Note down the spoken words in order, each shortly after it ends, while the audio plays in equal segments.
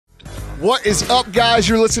What is up, guys?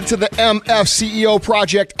 You're listening to the MFCEO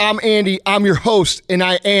Project. I'm Andy. I'm your host, and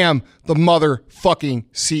I am the motherfucking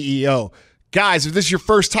CEO. Guys, if this is your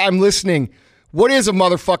first time listening, what is a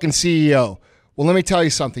motherfucking CEO? Well, let me tell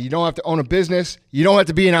you something. You don't have to own a business. You don't have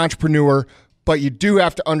to be an entrepreneur, but you do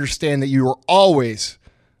have to understand that you are always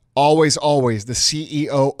the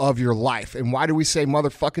CEO of your life. And why do we say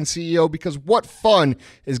motherfucking CEO? Because what fun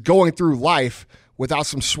is going through life without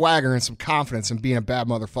some swagger and some confidence and being a bad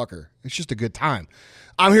motherfucker? It's just a good time.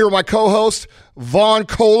 I'm here with my co-host, Vaughn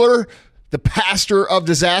Kohler, the pastor of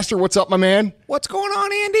disaster. What's up, my man? What's going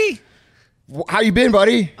on, Andy? How you been,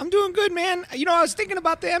 buddy? I'm doing good, man. You know, I was thinking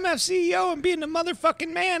about the MFCEO and being the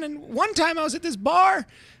motherfucking man, and one time I was at this bar,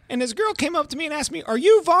 and this girl came up to me and asked me, "Are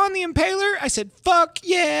you Vaughn the Impaler?" I said, "Fuck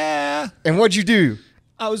yeah." And what'd you do?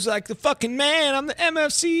 I was like, the fucking man. I'm the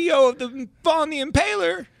MFCEO of the Vaughn the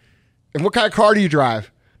Impaler. And what kind of car do you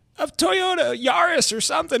drive? A Toyota Yaris or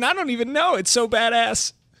something. I don't even know. It's so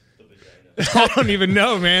badass. I don't even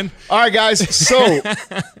know, man. All right, guys. So,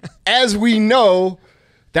 as we know,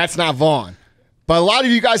 that's not Vaughn. But a lot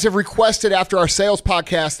of you guys have requested after our sales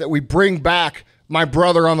podcast that we bring back my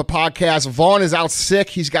brother on the podcast. Vaughn is out sick.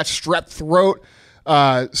 He's got strep throat.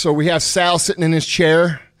 So we have Sal sitting in his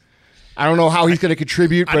chair. I don't know how he's going to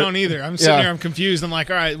contribute. I don't either. I'm sitting here. I'm confused. I'm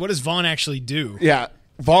like, all right, what does Vaughn actually do? Yeah.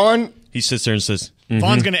 Vaughn. He sits there and says,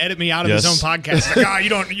 Vaughn's going to edit me out of his own podcast. Like, you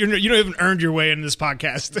don't even earned your way into this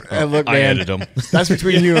podcast. Hey, look, man, I edit him. That's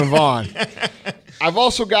between you and Vaughn. I've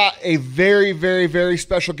also got a very, very, very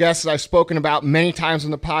special guest that I've spoken about many times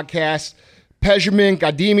on the podcast. Pejman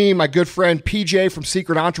Gadimi, my good friend PJ from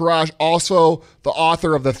Secret Entourage, also the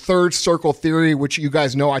author of the Third Circle Theory, which you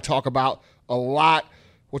guys know I talk about a lot.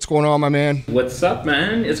 What's going on, my man? What's up,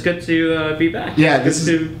 man? It's good to be back. Yeah, it's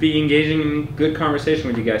good to be engaging in good conversation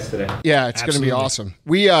with you guys today. Yeah, it's going to be awesome.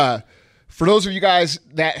 We, for those of you guys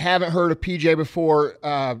that haven't heard of PJ before,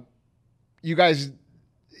 you guys,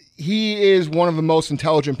 he is one of the most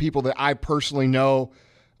intelligent people that I personally know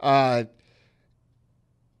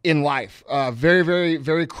in life. Very, very,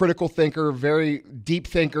 very critical thinker, very deep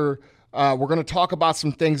thinker. We're going to talk about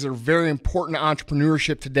some things that are very important to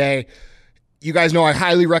entrepreneurship today. You guys know I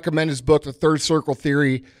highly recommend his book, The Third Circle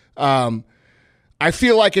Theory. I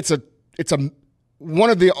feel like it's probably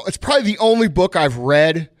the only book I've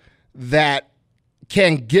read that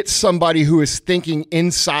can get somebody who is thinking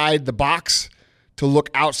inside the box to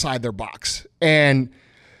look outside their box. And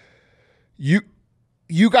you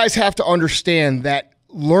guys have to understand that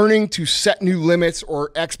learning to set new limits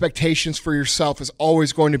or expectations for yourself is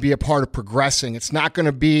always going to be a part of progressing. It's not going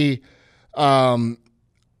to be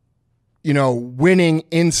winning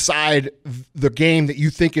inside the game that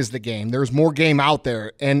you think is the game. There's more game out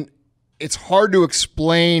there. And it's hard to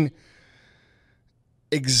explain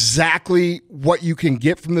exactly what you can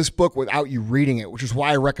get from this book without you reading it, which is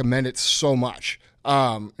why I recommend it so much.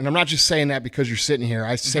 And I'm not just saying that because you're sitting here.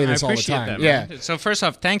 I say this all the time. That, yeah. So first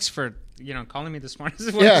off, thanks for calling me the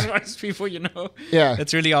smartest, one of the smartest people you know. Yeah.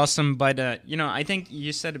 That's really awesome. But I think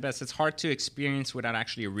you said it best. It's hard to experience without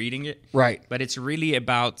actually reading it. Right. But it's really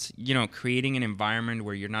about creating an environment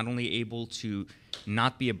where you're not only able to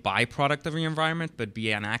not be a byproduct of your environment, but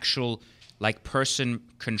be an actual person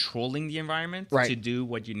controlling the environment to do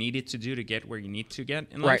what you need it to do to get where you need to get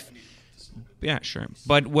in life. Right. Yeah, sure.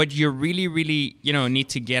 But what you really, really, need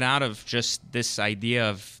to get out of just this idea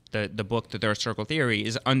of the book, The Third Circle Theory,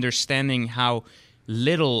 is understanding how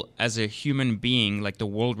little as a human being, the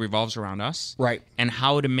world revolves around us. Right. And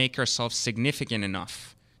how to make ourselves significant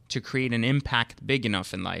enough to create an impact big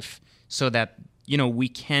enough in life so that, we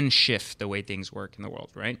can shift the way things work in the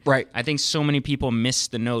world, right? Right. I think so many people miss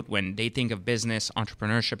the note when they think of business,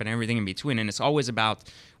 entrepreneurship, and everything in between. And it's always about,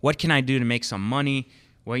 what can I do to make some money?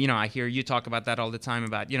 Well, I hear you talk about that all the time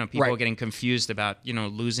about, people getting confused about,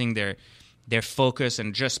 losing their focus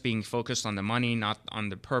and just being focused on the money, not on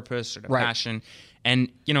the purpose or the passion.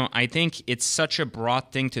 And, I think it's such a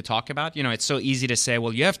broad thing to talk about. It's so easy to say,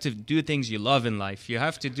 well, you have to do things you love in life. You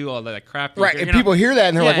have to do all that crap. Right, and people hear that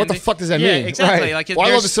and they're like, what the fuck does that mean? Yeah, exactly. Right. Well,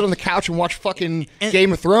 I love to sit on the couch and watch fucking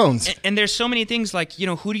Game of Thrones. And there's so many things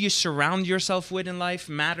who do you surround yourself with in life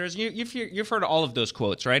matters. You've heard all of those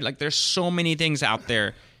quotes, right? There's so many things out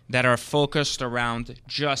there that are focused around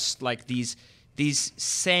just these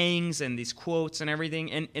sayings and these quotes and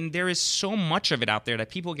everything. And there is so much of it out there that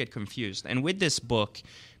people get confused. And with this book,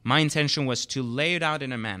 my intention was to lay it out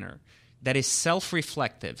in a manner that is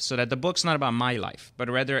self-reflective, so that the book's not about my life, but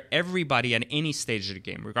rather everybody at any stage of the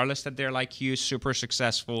game, regardless that they're like you, super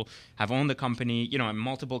successful, have owned a company,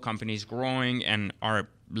 multiple companies growing and are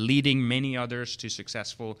leading many others to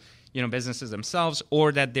successful, businesses themselves,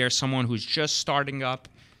 or that they're someone who's just starting up,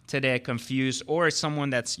 today confused, or is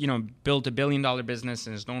someone that's, built $1 billion business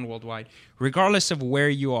and is known worldwide, regardless of where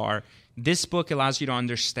you are, this book allows you to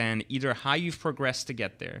understand either how you've progressed to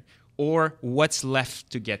get there or what's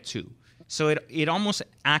left to get to. So it almost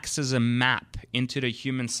acts as a map into the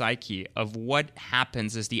human psyche of what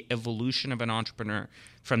happens as the evolution of an entrepreneur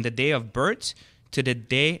from the day of birth to the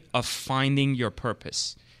day of finding your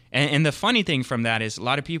purpose. And the funny thing from that is a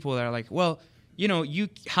lot of people are like, well,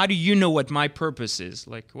 how do you know what my purpose is?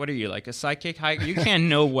 Like, what are you, like a psychic? You can't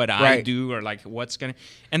know what I do or like what's going to...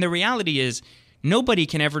 And the reality is nobody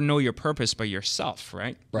can ever know your purpose but yourself,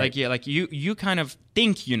 right? Like you kind of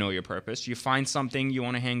think you know your purpose. You find something you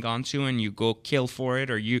want to hang on to and you go kill for it,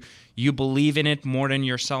 or you believe in it more than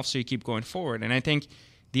yourself, so you keep going forward. And I think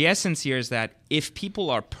the essence here is that if people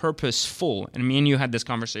are purposeful, and me and you had this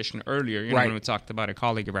conversation earlier, when we talked about a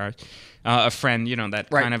colleague of ours, a friend, that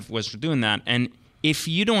kind of was doing that. And if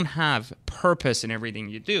you don't have purpose in everything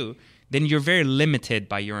you do, then you're very limited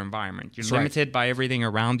by your environment. You're limited by everything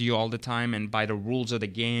around you all the time and by the rules of the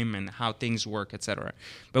game and how things work, etc.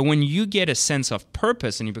 But when you get a sense of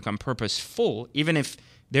purpose and you become purposeful, even if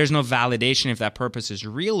there's no validation if that purpose is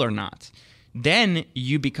real or not, then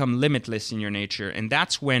you become limitless in your nature. And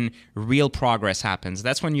that's when real progress happens.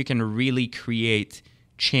 That's when you can really create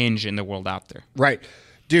change in the world out there. Right.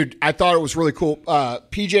 Dude, I thought it was really cool.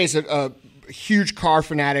 PJ's a huge car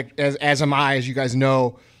fanatic, as am I, as you guys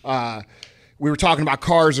know. We were talking about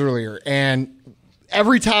cars earlier, and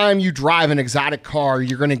every time you drive an exotic car,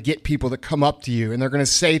 you're going to get people that come up to you, and they're going to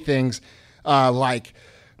say things like,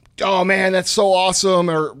 oh man, that's so awesome,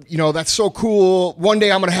 or that's so cool. One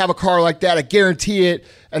day I'm going to have a car like that. I guarantee it.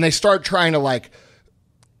 And they start trying to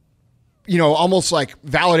almost like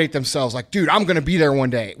validate themselves. Like, dude, I'm going to be there one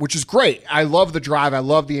day, which is great. I love the drive. I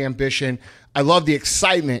love the ambition. I love the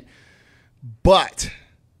excitement. But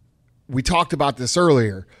we talked about this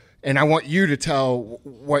earlier, and I want you to tell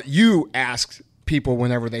what you ask people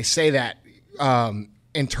whenever they say that,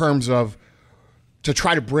 in terms of to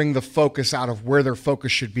try to bring the focus out of where their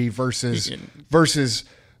focus should be versus, hey,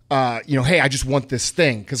 I just want this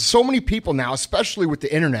thing. Because so many people now, especially with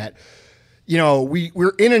the internet,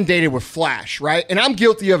 we're inundated with flash, right? And I'm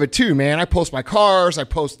guilty of it too, man. I post my cars, I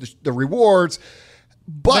post the rewards.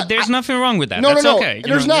 But there's nothing wrong with that. No, That's okay.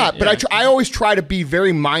 There's not. Yeah. But I always try to be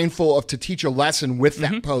very mindful to teach a lesson with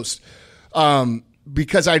that post,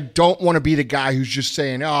 because I don't want to be the guy who's just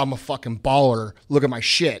saying, oh, I'm a fucking baller, look at my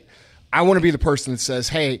shit. I want to be the person that says,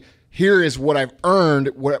 hey, here is what I've earned,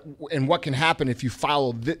 and what can happen if you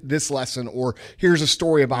follow this lesson, or here's a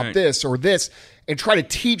story about this or this, and try to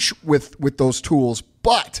teach with those tools.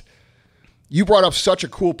 But you brought up such a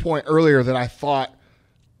cool point earlier that I thought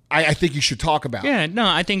I think you should talk about. Yeah, no,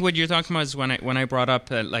 I think what you're talking about is when I brought up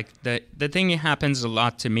the thing that happens a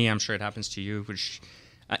lot to me. I'm sure it happens to you, which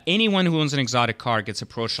anyone who owns an exotic car gets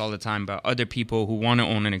approached all the time by other people who want to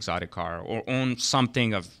own an exotic car or own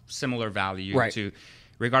something of similar value to,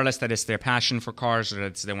 regardless that it's their passion for cars or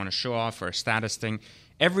that they want to show off or a status thing.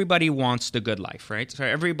 Everybody wants the good life, right? So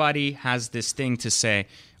everybody has this thing to say,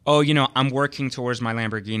 oh, I'm working towards my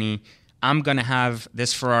Lamborghini. I'm going to have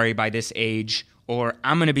this Ferrari by this age. Or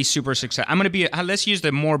I'm going to be super successful. I'm going to be, let's use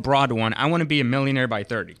the more broad one. I want to be a millionaire by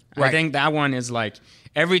 30. Right. I think that one is like,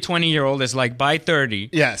 every 20-year-old is like, by 30,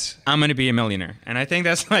 yes, I'm going to be a millionaire. And I think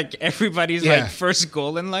that's like everybody's like first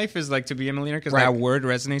goal in life is like to be a millionaire, because that word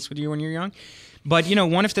resonates with you when you're young. But,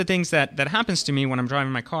 one of the things that happens to me when I'm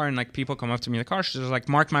driving my car and like people come up to me in the car, they're like,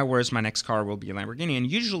 mark my words, my next car will be a Lamborghini.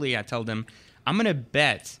 And usually I tell them, I'm going to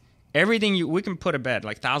bet everything we can put a bet,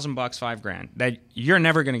 like $1,000, $5,000, that you're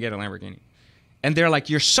never going to get a Lamborghini. And they're like,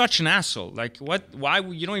 you're such an asshole. Like, what? Why?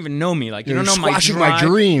 You don't even know me. Like, you don't know my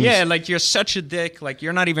dreams. Yeah, like, you're such a dick. Like,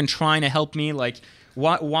 you're not even trying to help me. Like,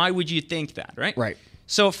 why would you think that, right? Right.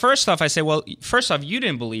 So first off, I say, well, first off, you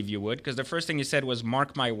didn't believe you would, because the first thing you said was,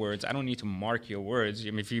 mark my words. I don't need to mark your words. I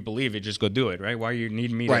mean, if you believe it, just go do it, right? Why you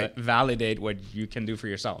need me to validate what you can do for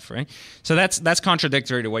yourself, right? So that's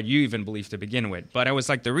contradictory to what you even believe to begin with. But I was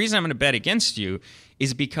like, the reason I'm going to bet against you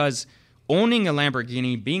is because owning a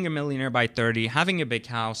Lamborghini, being a millionaire by 30, having a big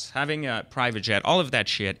house, having a private jet, all of that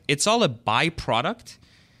shit, it's all a byproduct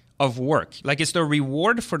of work. Like, it's the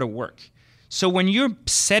reward for the work. So when you're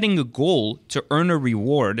setting a goal to earn a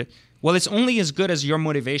reward, well, it's only as good as your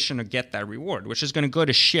motivation to get that reward, which is going to go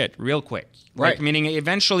to shit real quick. Right. Like, meaning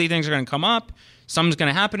eventually things are going to come up, something's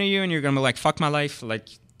going to happen to you, and you're going to be like, fuck my life, like,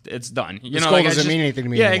 it's done. This goal doesn't mean anything to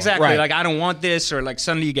me anymore. Exactly. Right. Like, I don't want this, or like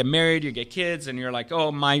suddenly you get married, you get kids, and you're like, oh,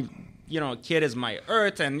 my kid is my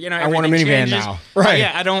earth, and I want a minivan changes. now. Right.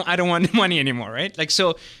 Yeah, I don't want money anymore, right? Like,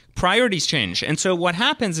 so priorities change. And so what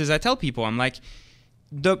happens is I tell people, I'm like,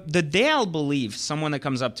 the day I'll believe someone that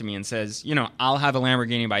comes up to me and says, I'll have a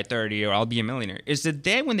Lamborghini by 30 or I'll be a millionaire is the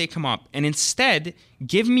day when they come up and instead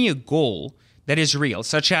give me a goal that is real,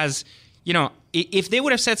 such as, if they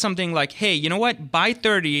would have said something like, hey, you know what, by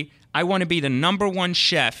 30, I want to be the number one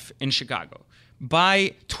chef in Chicago.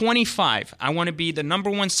 By 25, I want to be the number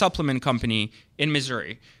one supplement company in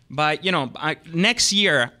Missouri. By next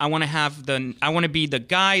year, I want to be the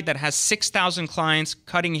guy that has 6,000 clients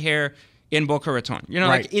cutting hair in Boca Raton.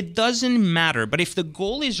 Right. It doesn't matter. But if the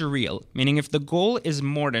goal is real, meaning if the goal is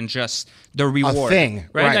more than just the reward, a thing,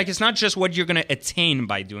 right? Like it's not just what you're going to attain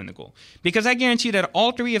by doing the goal. Because I guarantee you that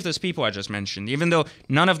all three of those people I just mentioned, even though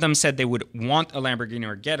none of them said they would want a Lamborghini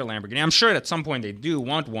or get a Lamborghini, I'm sure at some point they do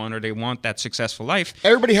want one or they want that successful life.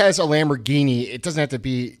 Everybody has a Lamborghini. It doesn't have to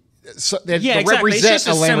be. They exactly. represent It's just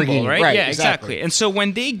a Lamborghini, symbol, right? Yeah, exactly. And so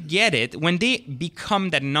when they get it, when they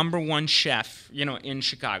become that number one chef, in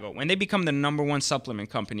Chicago, when they become the number one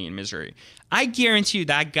supplement company in Missouri, I guarantee you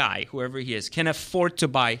that guy, whoever he is, can afford to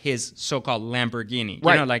buy his so-called Lamborghini.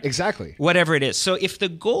 Right. Exactly. Whatever it is. So if the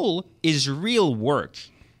goal is real work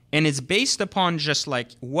and it's based upon just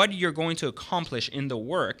like what you're going to accomplish in the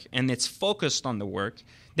work and it's focused on the work,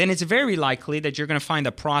 then it's very likely that you're going to find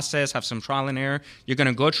a process, have some trial and error. You're going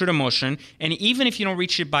to go through the motion. And even if you don't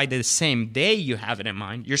reach it by the same day you have it in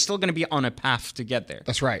mind, you're still going to be on a path to get there.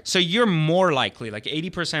 That's right. So you're more likely, like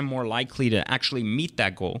 80% more likely to actually meet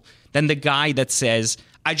that goal than the guy that says,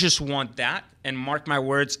 I just want that. And mark my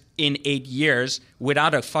words, in 8 years,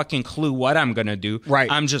 without a fucking clue what I'm going to do, right.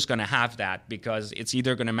 I'm just going to have that because it's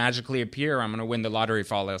either going to magically appear or I'm going to win the lottery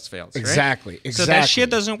if all else fails. Exactly. Right? So that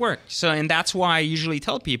shit doesn't work. And that's why I usually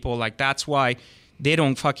tell people, like, that's why they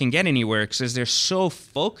don't fucking get anywhere because they're so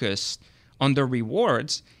focused on the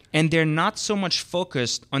rewards and they're not so much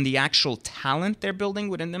focused on the actual talent they're building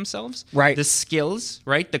within themselves. Right. The skills,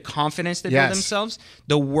 right? The confidence they build themselves.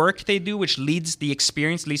 The work they do, which leads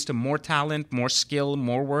to more talent, more skill,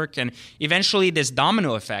 more work. And eventually this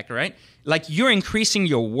domino effect, right? Like you're increasing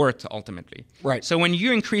your worth ultimately. Right. So when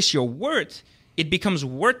you increase your worth, it becomes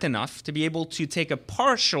worth enough to be able to take a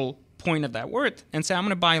partial point of that worth and say, I'm going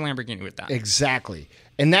to buy a Lamborghini with that. Exactly.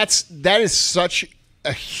 And that is such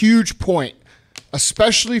a huge point.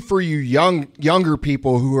 Especially for you younger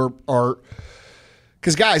people who are,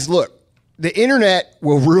 because guys, look, the internet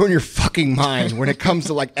will ruin your fucking mind when it comes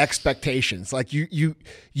to like expectations. Like you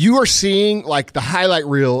are seeing like the highlight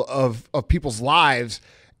reel of people's lives,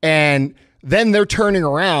 and then they're turning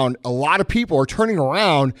around. A lot of people are turning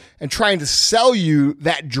around and trying to sell you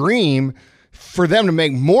that dream for them to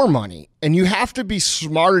make more money, and you have to be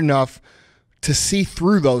smart enough to see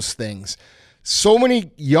through those things. So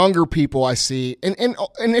many younger people I see, and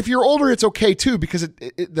if you're older, it's okay too, because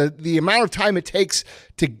the amount of time it takes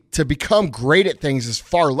to become great at things is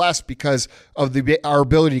far less because of our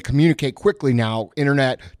ability to communicate quickly now,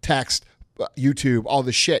 internet, text, YouTube, all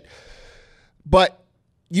this shit. But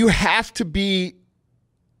you have to be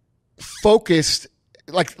focused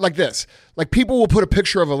like this. Like people will put a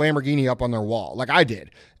picture of a Lamborghini up on their wall, like I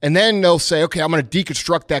did. And then they'll say, okay, I'm going to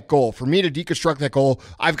deconstruct that goal. For me to deconstruct that goal,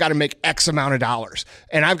 I've got to make X amount of dollars.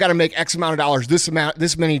 And I've got to make X amount of dollars this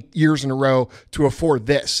many years in a row to afford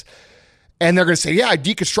this. And they're going to say, yeah, I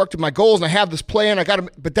deconstructed my goals and I have this plan.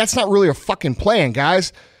 But that's not really a fucking plan,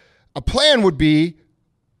 guys. A plan would be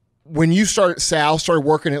when you Sal started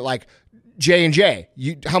working at like J&J.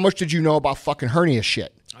 How much did you know about fucking hernia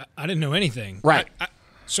shit? I didn't know anything. Right.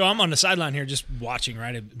 So I'm on the sideline here just watching,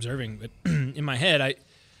 right, observing. But in my head,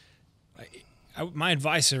 my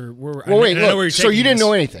advice are... So you didn't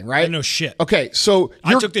know anything, right? I didn't know shit. Okay, so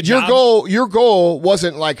I took the job. Your goal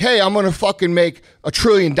wasn't like, hey, I'm going to fucking make $1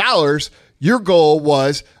 trillion. Your goal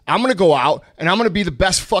was, I'm going to go out and I'm going to be the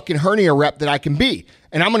best fucking hernia rep that I can be.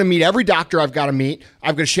 And I'm going to meet every doctor I've got to meet.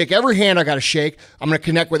 I'm going to shake every hand I got to shake. I'm going to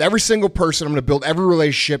connect with every single person. I'm going to build every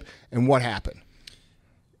relationship. And what happened?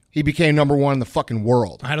 He became number one in the fucking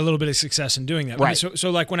world. I had a little bit of success in doing that. Right.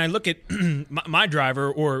 So like when I look at my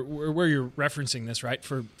driver or where you're referencing this, right?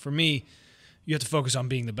 For me, you have to focus on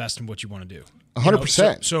being the best in what you want to do.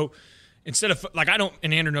 100%. So instead of like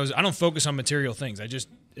and Andrew knows, I don't focus on material things.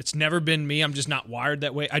 It's never been me. I'm just not wired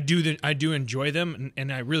that way. I do enjoy them,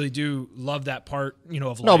 and I really do love that part, of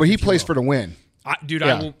life. No, but he plays for the win.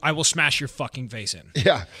 I will smash your fucking face in.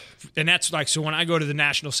 Yeah. And that's like, so when I go to the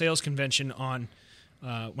National Sales Convention on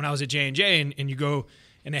when I was at J&J and you go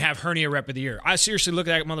and they have hernia rep of the year, I seriously look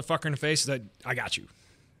at that motherfucker in the face and I got you.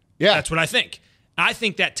 Yeah. That's what I think. I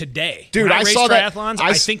think that today. Dude, when I saw that. triathlons,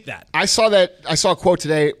 I think that. I saw a quote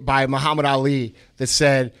today by Muhammad Ali that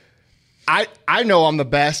said, I know I'm the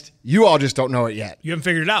best. You all just don't know it yet. You haven't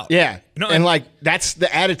figured it out. Yeah. No, and like, that's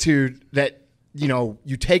the attitude that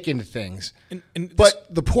you take into things.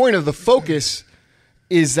 But The point of the focus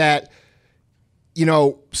is that,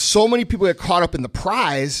 so many people get caught up in the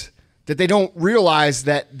prize that they don't realize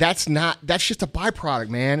that that's just a byproduct,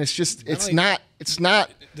 man. It's not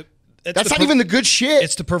that's not even the good shit.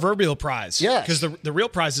 It's the proverbial prize. Yeah. Because the real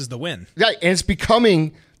prize is the win. Right. And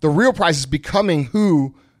the real prize is becoming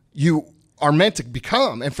who you are meant to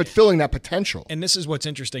become and fulfilling that potential. And this is what's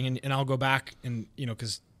interesting. And I'll go back and,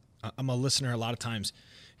 because I'm a listener a lot of times.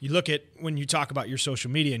 You look at when you talk about your social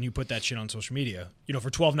media and you put that shit on social media, for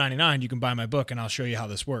 $12.99, you can buy my book and I'll show you how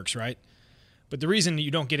this works, right? But the reason you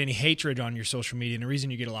don't get any hatred on your social media and the reason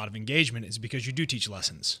you get a lot of engagement is because you do teach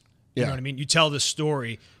lessons. You know what I mean? You tell this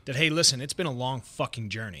story that, hey, listen, it's been a long fucking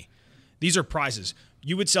journey. These are prizes.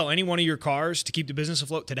 You would sell any one of your cars to keep the business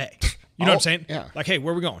afloat today. You know what I'm saying? Yeah. Like, hey,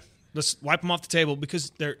 where are we going? Let's wipe them off the table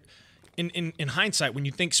because they're in hindsight, when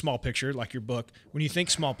you think small picture, like your book, when you think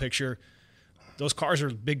small picture, those cars are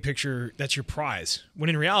big picture. That's your prize. When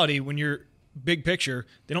in reality, when you're big picture,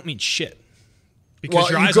 they don't mean shit.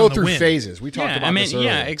 Because your eyes go on the through win. phases. We talked about this earlier.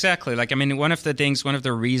 Yeah, exactly. Like, one of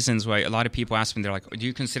the reasons why a lot of people ask me, they're like, do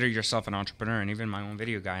you consider yourself an entrepreneur? And even my own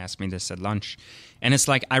video guy asked me this at lunch. And it's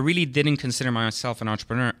like, I really didn't consider myself an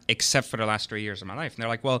entrepreneur except for the last 3 years of my life. And they're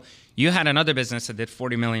like, well, you had another business that did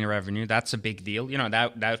 40 million in revenue. That's a big deal.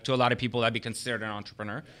 That to a lot of people, that'd be considered an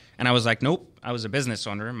entrepreneur. And I was like, nope, I was a business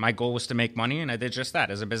owner. My goal was to make money, and I did just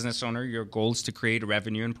that. As a business owner, your goal is to create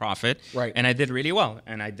revenue and profit. Right. And I did really well.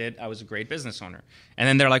 And I was a great business owner. And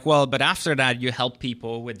then they're like, well, but after that, you help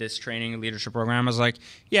people with this training and leadership program. I was like,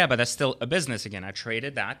 yeah, but that's still a business again. I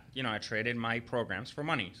traded that. I traded my programs for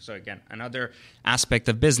money. So again, another aspect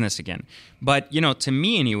of business again. But, to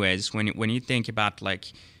me anyways, when you think about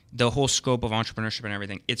like the whole scope of entrepreneurship and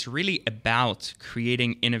everything, it's really about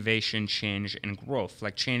creating innovation, change, and growth,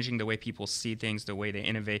 like changing the way people see things, the way they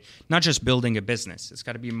innovate, not just building a business. It's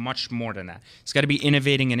got to be much more than that. It's got to be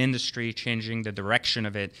innovating an industry, changing the direction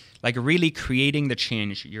of it, like really creating the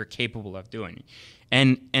change you're capable of doing.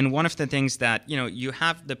 And one of the things that, you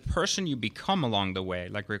have the person you become along the way,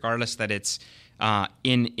 like regardless that it's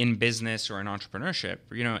in business or in entrepreneurship,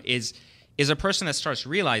 is a person that starts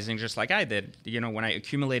realizing, just like I did, when I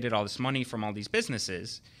accumulated all this money from all these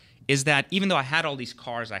businesses, is that even though I had all these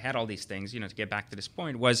cars, I had all these things, to get back to this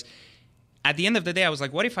point, was at the end of the day, I was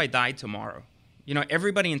like, what if I died tomorrow?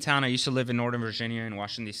 Everybody in town, I used to live in Northern Virginia and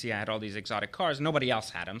Washington, D.C., I had all these exotic cars. Nobody else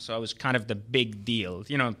had them, so I was kind of the big deal.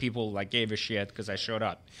 People like gave a shit because I showed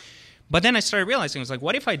up. But then I started realizing, I was like,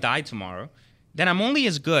 what if I died tomorrow? Then I'm only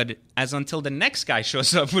as good as until the next guy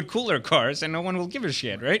shows up with cooler cars and no one will give a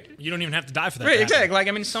shit, right? You don't even have to die for that. Right,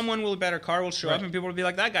 exactly. Someone with a better car will show up and people will be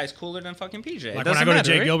like, that guy's cooler than fucking PJ. Like when I go to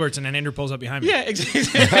Jay Gilbert's and then Andrew pulls up behind me. Yeah,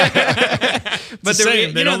 exactly. But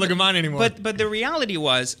they don't look at mine anymore. But the reality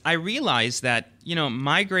was, I realized that,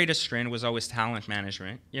 my greatest strength was always talent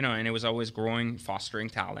management, and it was always growing, fostering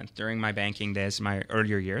talent during my banking days, my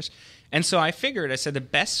earlier years. And so I figured, I said, the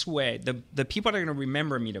best way, the people that are going to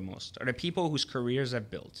remember me the most are the people whose careers I've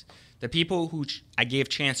built, the people who I gave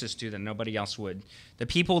chances to that nobody else would, the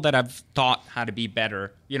people that I've taught how to be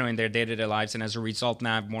better, in their day-to-day lives, and as a result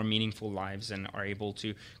now have more meaningful lives and are able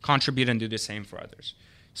to contribute and do the same for others.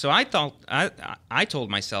 So I told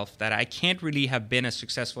myself that I can't really have been as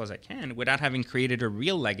successful as I can without having created a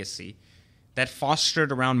real legacy that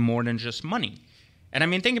fostered around more than just money.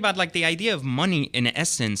 And think about like the idea of money in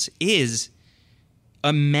essence is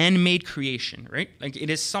a man-made creation, right? Like it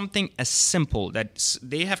is something as simple that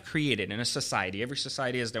they have created in a society. Every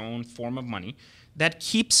society has their own form of money that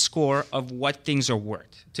keeps score of what things are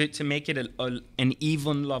worth to make it an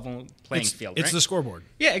even level playing field. It's right? the scoreboard.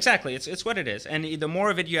 Yeah, exactly. It's what it is. And the more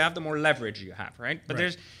of it you have, the more leverage you have, right?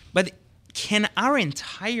 But can our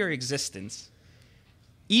entire existence,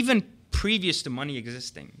 even previous to money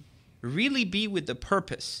existing, really be with the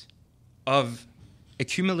purpose of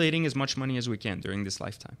accumulating as much money as we can during this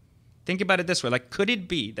lifetime? Think about it this way. Like, could it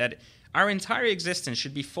be that our entire existence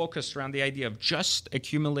should be focused around the idea of just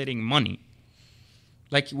accumulating money,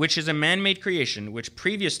 like, which is a man-made creation, which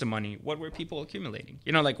previous to money, what were people accumulating?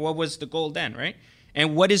 What was the goal then, right?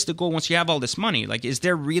 And what is the goal once you have all this money? Like, is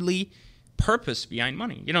there really purpose behind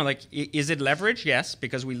money? Is it leverage? Yes,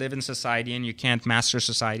 because we live in society and you can't master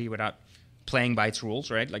society without playing by its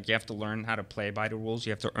rules, right? Like you have to learn how to play by the rules.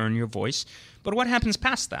 You have to earn your voice. But what happens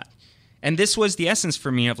past that? And this was the essence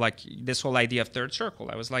for me of like this whole idea of third circle.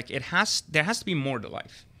 I was like, there has to be more to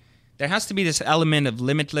life. There has to be this element of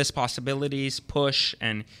limitless possibilities, push,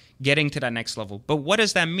 and getting to that next level. But what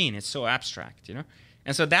does that mean? It's so abstract,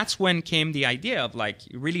 And so that's when came the idea of like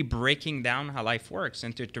really breaking down how life works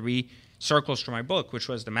into 3 circles for my book, which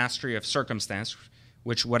was the mastery of circumstance,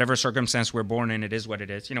 which whatever circumstance we're born in, it is what it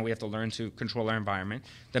is. We have to learn to control our environment.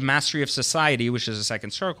 The mastery of society, which is the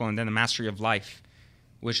second circle, and then the mastery of life,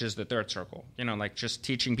 which is the third circle. Like just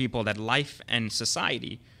teaching people that life and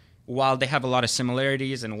society, while they have a lot of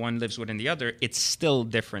similarities and one lives within the other, it's still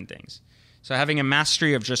different things. So having a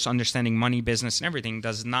mastery of just understanding money, business, and everything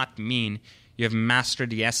does not mean you have mastered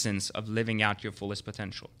the essence of living out your fullest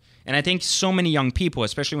potential. And I think so many young people,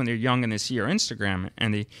 especially when they're young and they see your Instagram,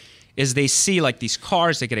 and they see like these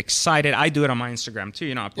cars, they get excited. I do it on my Instagram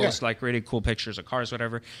too. I post like really cool pictures of cars,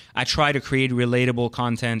 whatever. I try to create relatable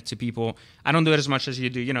content to people. I don't do it as much as you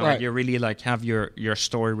do. Like you really like have your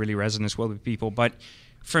story really resonates well with people. But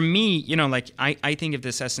for me, like I think of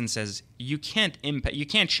this essence as you can't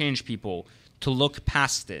change people to look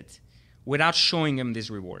past it without showing them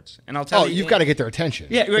these rewards. And I'll tell you. You've got to get their attention.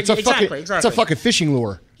 Yeah, exactly. It's a fucking fishing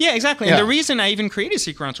lure. Yeah, exactly. And the reason I even created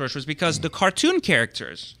Secret Entourage was because the cartoon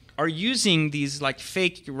characters are using these like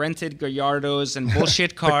fake rented Gallardos and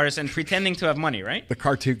bullshit cars and pretending to have money, right? The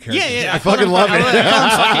cartoon characters. Yeah. I fucking love it.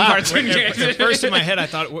 Cartoon characters. First in my head, I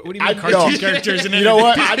thought, what do you mean cartoon characters? You know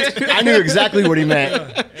what? I knew exactly what he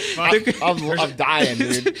meant. I'm dying,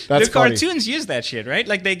 dude. That's the cartoons use that shit, right?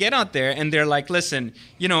 Like they get out there and they're like, listen,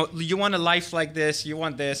 you want a life like this, you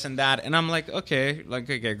want this and that. And I'm like, okay,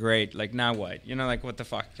 great. Like now what? Like what the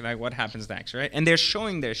fuck? Like what happens next, right? And they're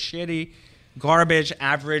showing their shitty, garbage,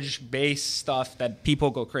 average base stuff that people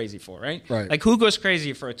go crazy for, right? Right. Like who goes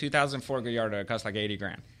crazy for a 2004 Gallardo that costs like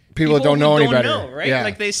 $80,000? People that don't know any better. Know, right? Yeah.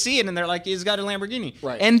 Like they see it and they're like, he's got a Lamborghini.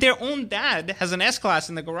 Right. And their own dad has an S-Class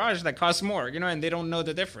in the garage that costs more, and they don't know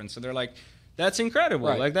the difference. So they're like, that's incredible.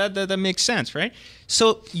 Right. Like that makes sense, right?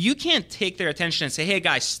 So you can't take their attention and say, hey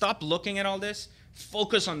guys, stop looking at all this.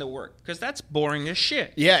 Focus on the work, because that's boring as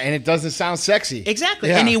shit. Yeah, and it doesn't sound sexy. Exactly.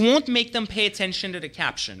 Yeah. And it won't make them pay attention to the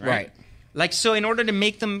caption, Right. Like, so in order to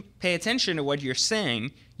make them pay attention to what you're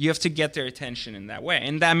saying, you have to get their attention in that way.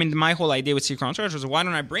 And my whole idea with Secret Entourage was, why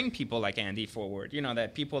don't I bring people like Andy forward?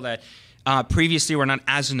 That people that previously were not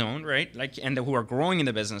as known, right? Like, and who are growing in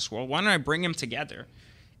the business world. Why don't I bring them together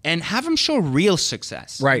and have them show real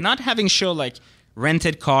success? Right. Not having show like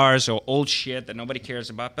rented cars or old shit that nobody cares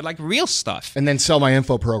about, but like real stuff. And then sell my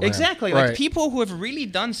info program. Exactly. Right. Like people who have really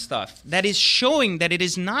done stuff that is showing that it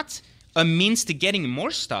is not a means to getting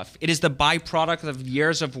more stuff. It is the byproduct of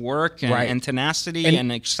years of work and tenacity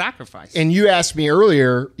and sacrifice. And you asked me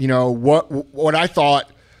earlier, what I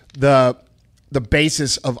thought the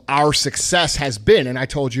basis of our success has been, and I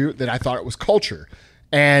told you that I thought it was culture.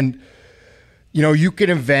 And you could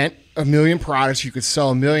invent a million products, you could sell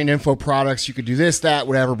a million info products, you could do this, that,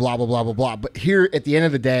 whatever, blah, blah, blah, blah, blah. But here at the end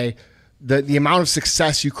of the day, the amount of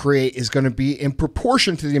success you create is going to be in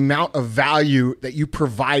proportion to the amount of value that you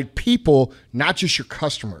provide people, not just your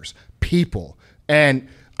customers, people. And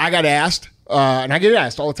I got asked, and I get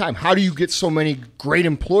asked all the time, how do you get so many great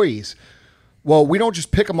employees? Well, we don't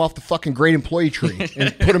just pick them off the fucking great employee tree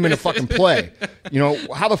and put them in a fucking play.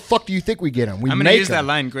 How the fuck do you think we get them? I'm going to use that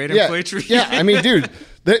line, great employee tree. Yeah, I mean, dude,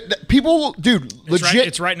 people, legit.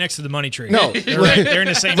 It's right next to the money tree. No, they're in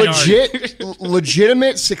the same yard.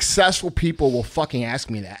 Legitimate, successful people will fucking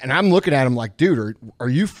ask me that. And I'm looking at them like, dude, are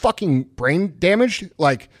you fucking brain damaged?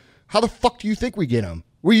 Like, how the fuck do you think we get them?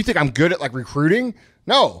 Well, you think I'm good at like recruiting?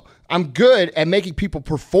 No, I'm good at making people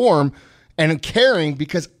perform and caring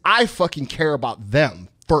because I fucking care about them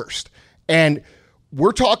first. And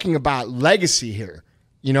we're talking about legacy here.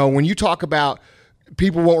 When you talk about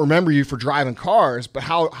people won't remember you for driving cars, but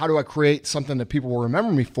how do I create something that people will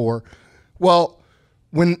remember me for? Well,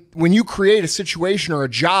 when you create a situation or a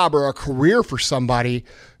job or a career for somebody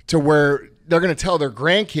to where they're going to tell their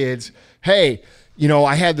grandkids, hey,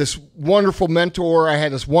 I had this wonderful mentor, I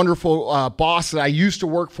had this wonderful boss that I used to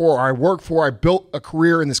work for, or I work for, I built a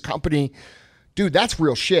career in this company. Dude, that's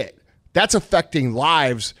real shit. That's affecting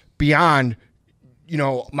lives beyond,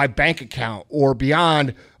 my bank account or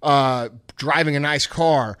beyond driving a nice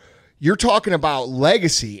car. You're talking about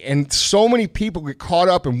legacy, and so many people get caught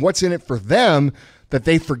up in what's in it for them that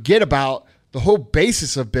they forget about the whole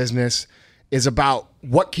basis of business is about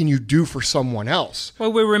what can you do for someone else.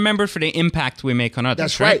 Well, we're remembered for the impact we make on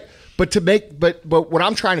others. That's right. But what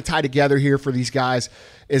I'm trying to tie together here for these guys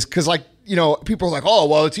is because people are like, oh,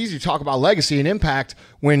 well, it's easy to talk about legacy and impact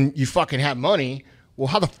when you fucking have money. Well,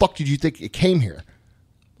 how the fuck did you think it came here?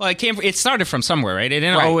 Well, it started from somewhere, right? It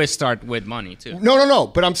didn't always start with money, too. No.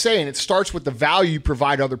 But I'm saying it starts with the value you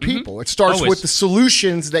provide other people. It starts with the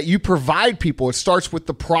solutions that you provide people. It starts with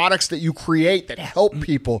the products that you create that help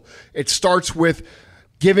people. It starts with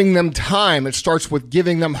giving them time. It starts with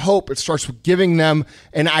giving them hope. It starts with giving them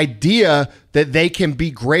an idea that they can be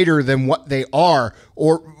greater than what they are,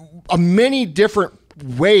 or many different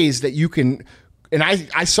ways that you can, and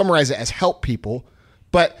I summarize it as help people,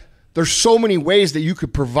 but there's so many ways that you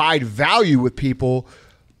could provide value with people.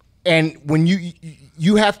 And when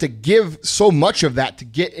you have to give so much of that to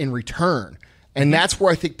get in return. And that's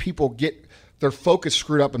where I think people get their focus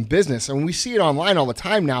screwed up in business. And we see it online all the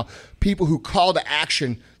time now, people who call to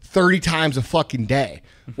action 30 times a fucking day.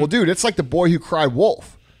 Well, dude, it's like the boy who cried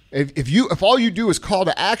wolf. If all you do is call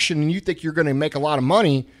to action and you think you're going to make a lot of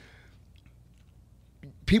money,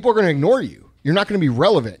 people are going to ignore you. You're not going to be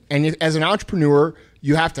relevant. And as an entrepreneur,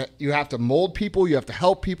 you have to mold people, you have to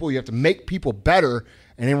help people, you have to make people better.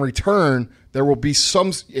 And in return, there will be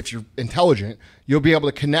some, if you're intelligent, you'll be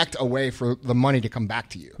able to connect a way for the money to come back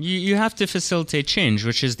to you. You have to facilitate change,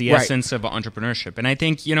 which is the essence of entrepreneurship. And I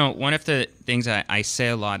think, one of the things I say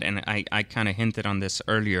a lot, and I kind of hinted on this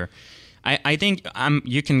earlier, I think,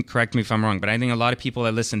 you can correct me if I'm wrong, but I think a lot of people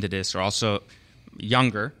that listen to this are also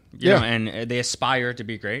younger, you know, and they aspire to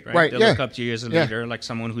be great, right? They look up to you as a leader, like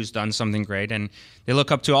someone who's done something great, and they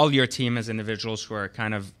look up to all your team as individuals who are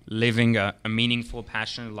kind of living a meaningful,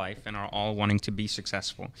 passionate life and are all wanting to be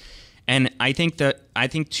successful. And I think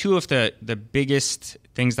two of the biggest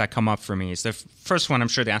things that come up for me is the first one. I'm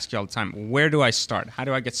sure they ask you all the time: where do I start? How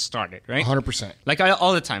do I get started? Right? 100%. Like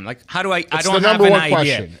all the time. Like how do I? It's I don't the have number an one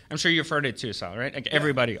idea. question. I'm sure you've heard it too, Sal. Right? Like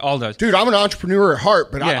everybody, all those. Dude, I'm an entrepreneur at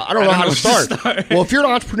heart, but I don't know how to start. Well, if you're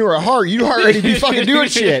an entrepreneur at heart, you already be fucking doing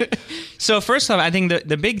shit. So first off, I think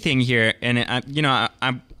the big thing here, and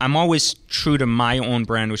I'm always true to my own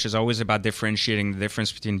brand, which is always about differentiating the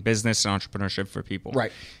difference between business and entrepreneurship for people.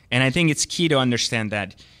 Right. And I think it's key to understand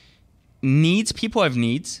that people have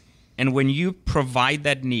needs. And when you provide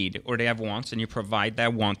that need, or they have wants, and you provide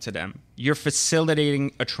that want to them, you're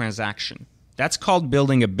facilitating a transaction. That's called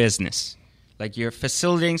building a business. Like you're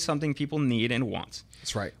facilitating something people need and want.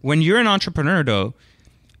 That's right. When you're an entrepreneur, though,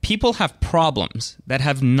 people have problems that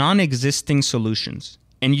have non-existing solutions,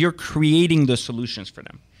 and you're creating the solutions for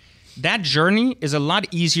them. That journey is a lot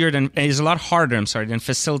harder than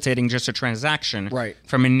facilitating just a transaction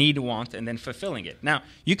from a need, want, and then fulfilling it. Now,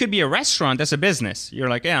 you could be a restaurant that's a business. You're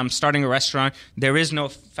like, I'm starting a restaurant. There is no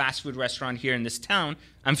fast food restaurant here in this town.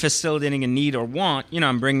 I'm facilitating a need or want.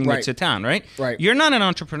 I'm bringing it to town, right? Right. You're not an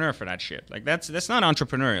entrepreneur for that shit. Like that's not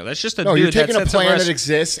entrepreneurial. That's just dude you're taking that a plan that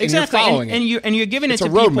exists and you're following it. And you're giving it to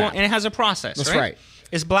people, and it has a process. That's right.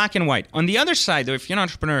 It's black and white. On the other side, though, if you're an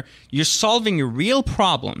entrepreneur, you're solving real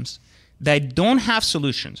problems that don't have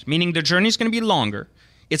solutions, meaning the journey is going to be longer.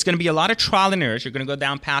 It's going to be a lot of trial and errors. You're going to go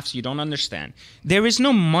down paths you don't understand. There is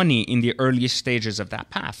no money in the earliest stages of that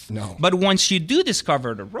path. No. But once you do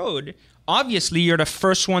discover the road, obviously you're the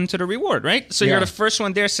first one to the reward, right? So you're the first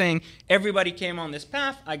one there saying, everybody came on this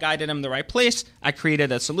path. I guided them the right place. I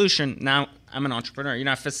created a solution. Now I'm an entrepreneur.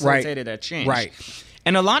 I facilitated that change. Right.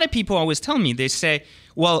 And a lot of people always tell me, they say,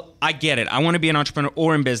 well, I get it. I want to be an entrepreneur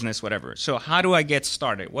or in business, whatever. So how do I get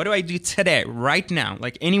started? What do I do today, right now?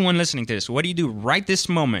 Like anyone listening to this, what do you do right this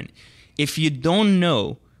moment? If you don't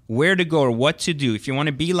know where to go or what to do, if you want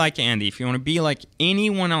to be like Andy, if you want to be like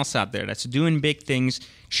anyone else out there that's doing big things,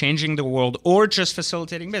 changing the world, or just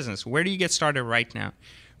facilitating business, where do you get started right now?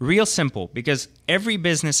 Real simple, because every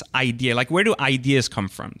business idea, like where do ideas come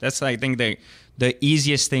from? That's, I think, the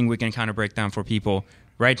easiest thing we can kind of break down for people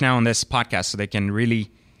right now on this podcast, so they can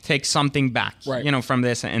really take something back, from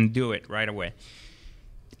this and do it right away.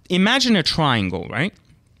 Imagine a triangle, right?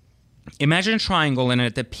 Imagine a triangle, and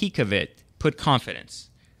at the peak of it, put confidence.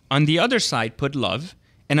 On the other side, put love,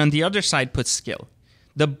 and on the other side, put skill.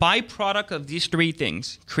 The byproduct of these three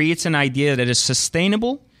things creates an idea that is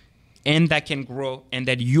sustainable and that can grow, and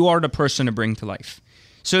that you are the person to bring to life.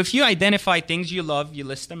 So if you identify things you love, you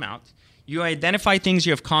list them out. You identify things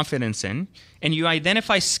you have confidence in, and you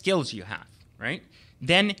identify skills you have, right?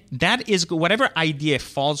 Then that is whatever idea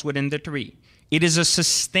falls within the three. It is a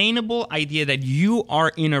sustainable idea that you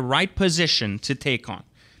are in a right position to take on.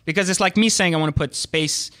 Because it's like me saying I want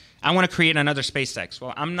to create another SpaceX.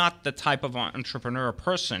 Well, I'm not the type of entrepreneur or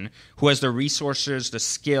person who has the resources, the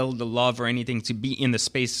skill, the love, or anything to be in the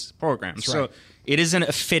space program. That's so right. It isn't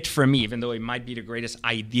a fit for me, even though it might be the greatest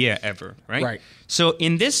idea ever, right? Right. So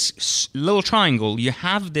in this little triangle, you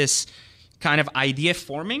have this kind of idea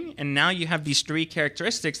forming, and now you have these three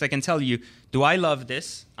characteristics that can tell you, do I love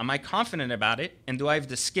this? Am I confident about it? And do I have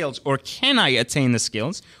the skills, or can I attain the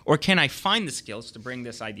skills, or can I find the skills to bring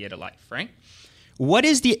this idea to life, right? What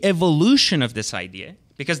is the evolution of this idea?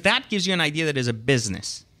 Because that gives you an idea that is a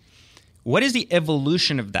business. What is the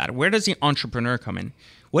evolution of that? Where does the entrepreneur come in?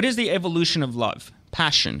 What is the evolution of love,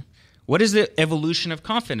 passion? What is the evolution of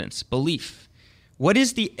confidence, belief? What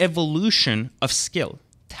is the evolution of skill,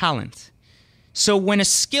 talent? So when a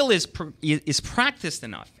skill is practiced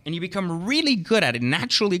enough and you become really good at it,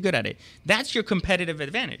 naturally good at it, that's your competitive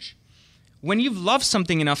advantage. When you've loved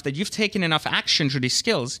something enough that you've taken enough action through these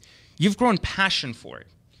skills, you've grown passion for it.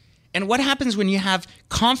 And what happens when you have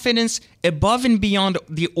confidence above and beyond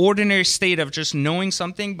the ordinary state of just knowing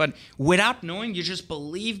something, but without knowing, you just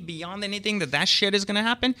believe beyond anything that shit is going to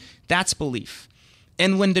happen? That's belief.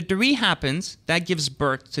 And when the 3 happens, that gives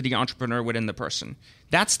birth to the entrepreneur within the person.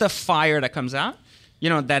 That's the fire that comes out,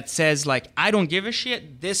 that says, like, I don't give a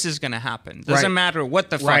shit. This is going to happen. Doesn't matter what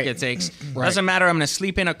the fuck it takes. Doesn't matter. I'm going to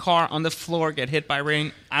sleep in a car on the floor, get hit by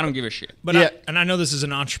rain. I don't give a shit. But I know this is an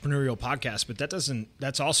entrepreneurial podcast, but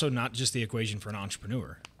that's also not just the equation for an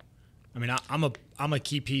entrepreneur. I mean, I'm a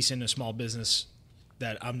key piece in a small business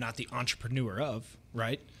that I'm not the entrepreneur of,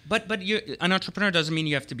 right? But an entrepreneur doesn't mean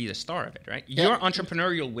you have to be the star of it, right? You're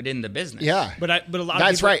entrepreneurial within the business. Yeah, but a lot of people,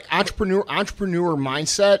 that's right. Entrepreneur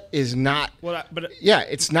mindset is not.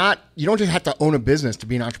 It's not. You don't just have to own a business to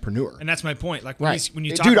be an entrepreneur. And that's my point. Like when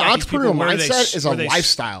you talk about entrepreneurial mindset is a they,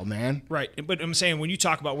 lifestyle, man. Right, but I'm saying when you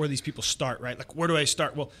talk about where these people start, right? Like where do I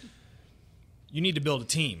start? Well, you need to build a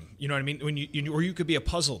team. You know what I mean? When or you could be a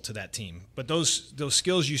puzzle to that team. But those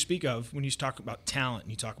skills you speak of, when you talk about talent, and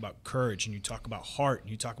you talk about courage, and you talk about heart, and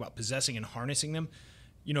you talk about possessing and harnessing them,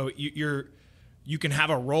 you can have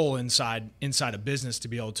a role inside a business to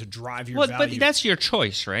be able to drive your value. But that's your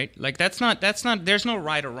choice, right? Like that's not. There's no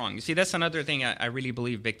right or wrong. You see, that's another thing I really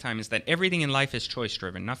believe big time is that everything in life is choice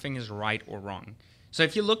driven. Nothing is right or wrong. So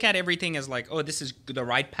if you look at everything as like, oh, this is the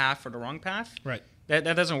right path or the wrong path, right?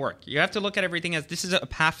 That doesn't work. You have to look at everything as this is a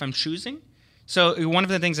path I'm choosing. So one of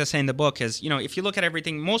the things I say in the book is, if you look at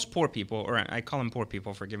everything, most poor people, or I call them poor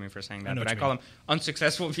people, forgive me for saying that, but I call them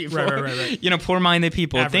unsuccessful people, right. Poor-minded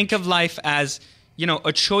people. Average. Think of life as,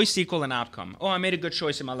 a choice equal an outcome. Oh, I made a good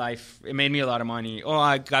choice in my life. It made me a lot of money. Oh,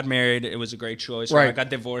 I got married. It was a great choice. Right. Or I got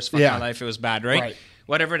divorced. Fuck my life. It was bad, right?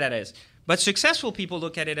 Whatever that is. But successful people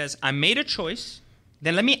look at it as, I made a choice,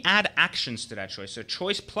 then let me add actions to that choice. So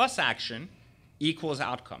choice plus action equals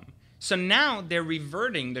outcome. So now they're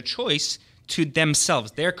reverting the choice to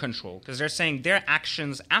themselves, their control, because they're saying their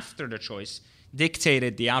actions after the choice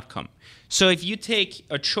dictated the outcome. So if you take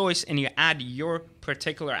a choice and you add your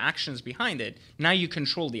particular actions behind it, now you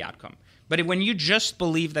control the outcome. But when you just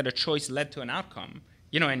believe that a choice led to an outcome,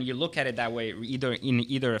 and you look at it that way,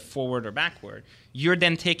 either forward or backward, you're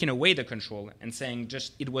then taking away the control and saying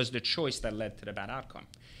just it was the choice that led to the bad outcome.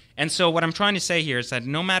 And so what I'm trying to say here is that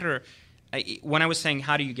no matter when I was saying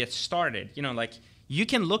how do you get started, you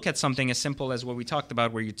can look at something as simple as what we talked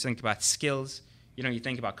about, where you think about skills, you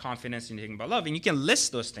think about confidence, and you think about love, and you can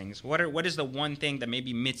list those things. What is the one thing that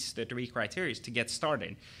maybe meets the 3 criteria to get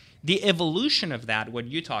started? The evolution of that, what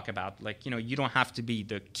you talk about, you don't have to be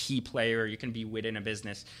the key player, you can be within a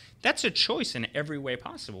business. That's a choice in every way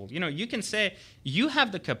possible. You can say you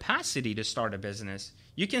have the capacity to start a business.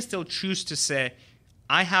 You can still choose to say,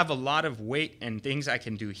 I have a lot of weight and things I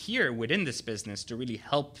can do here within this business to really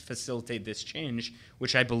help facilitate this change,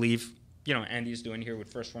 which I believe, Andy's doing here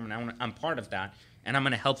with First Form, and I'm part of that, and I'm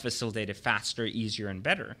going to help facilitate it faster, easier, and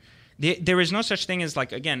better. There is no such thing as,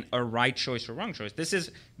 again, a right choice or wrong choice. This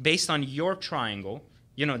is based on your triangle.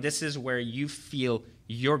 This is where you feel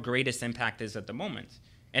your greatest impact is at the moment.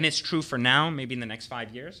 And it's true for now, maybe in the next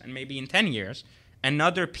 5 years, and maybe in 10 years.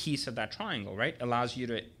 Another piece of that triangle, right, allows you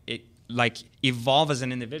to evolve as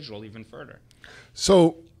an individual even further.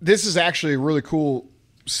 So this is actually a really cool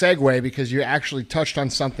segue, because you actually touched on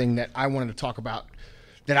something that I wanted to talk about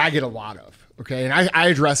that I get a lot of, okay? And I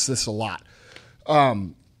address this a lot.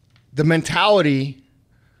 The mentality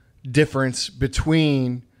difference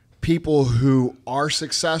between people who are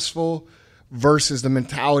successful versus the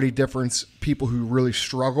mentality difference people who really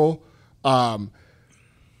struggle,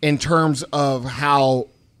 in terms of how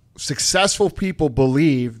successful people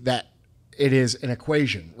believe that it is an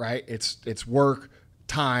equation, right? It's work,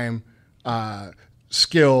 time,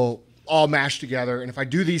 skill, all mashed together. And if I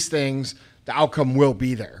do these things, the outcome will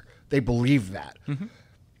be there. They believe that. Mm-hmm.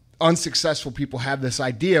 Unsuccessful people have this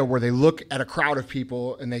idea where they look at a crowd of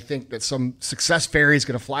people and they think that some success fairy is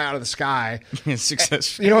going to fly out of the sky.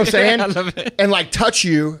 Success. You know what I'm saying? I love it. And touch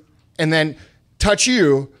you, and then touch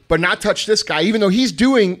you, but not touch this guy, even though he's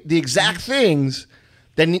doing the exact things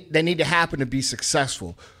that need to happen to be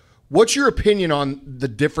successful. What's your opinion on the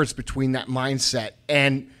difference between that mindset?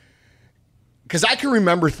 And because I can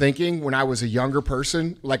remember thinking when I was a younger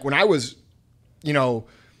person, when I was, because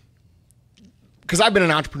I've been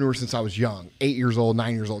an entrepreneur since I was young, 8 years old,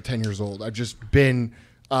 9 years old, 10 years old. I've just been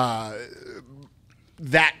that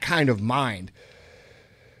kind of mind.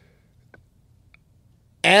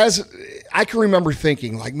 As I can remember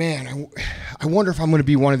thinking, man, I wonder if I'm going to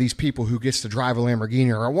be one of these people who gets to drive a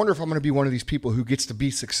Lamborghini, or I wonder if I'm going to be one of these people who gets to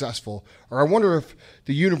be successful, or I wonder if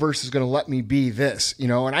the universe is going to let me be this, you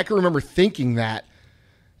know? And I can remember thinking that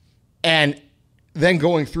and then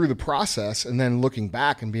going through the process and then looking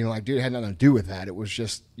back and being like, dude, it had nothing to do with that. It was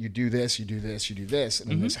just, you do this, you do this, you do this,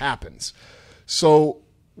 and then this happens. So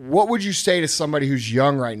what would you say to somebody who's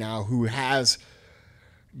young right now who has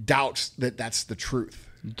doubts that that's the truth?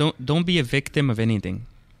 Don't be a victim of anything.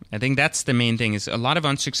 I think that's the main thing. Is a lot of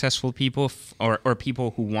unsuccessful people or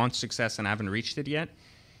people who want success and haven't reached it yet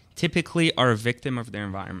typically are a victim of their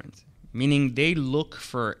environment, meaning they look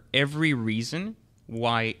for every reason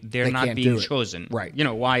why they're not being chosen. Right. You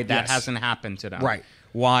know, why that hasn't happened to them. Right.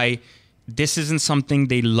 Why this isn't something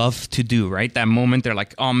they love to do, right? That moment they're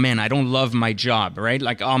like, oh man, I don't love my job, right?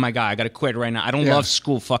 Like, oh my God, I got to quit right now. I don't love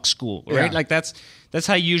school, fuck school, right? Yeah. Like that's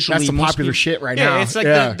how usually that's the most popular people, shit right now. It's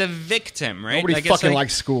like the victim, right? Nobody like, fucking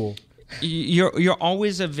likes school. You're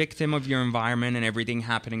always a victim of your environment and everything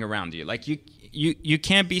happening around you. Like you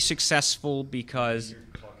can't be successful because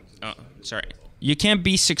you can't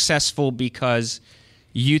be successful because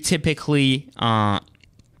you typically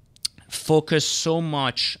focus so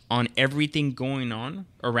much on everything going on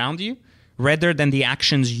around you rather than the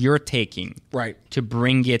actions you're taking to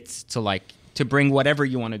bring it to bring whatever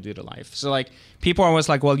you want to do to life. So like people are always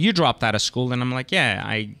like, well, you dropped out of school. And I'm like, yeah,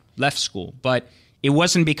 I left school. But it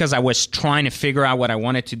wasn't because I was trying to figure out what I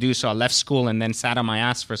wanted to do. So I left school and then sat on my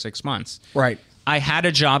ass for 6 months. Right. I had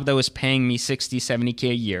a job that was paying me 60, 70K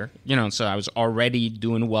a year, you know, so I was already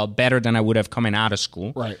doing well, better than I would have coming out of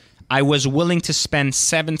school. Right. I was willing to spend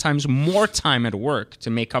 7 times more time at work to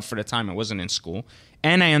make up for the time I wasn't in school.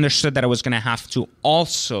 And I understood that I was going to have to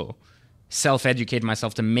also self-educate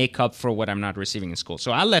myself to make up for what I'm not receiving in school.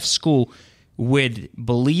 So I left school with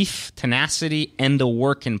belief, tenacity, and the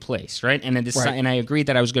work in place, right? And and I agreed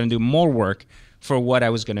that I was going to do more work for what I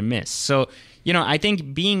was going to miss. So, you know, I think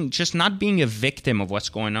not being a victim of what's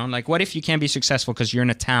going on. Like, what if you can't be successful because you're in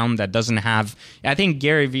a town that doesn't have... I think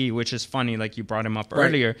Gary Vee, which is funny, like you brought him up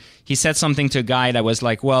earlier, he said something to a guy that was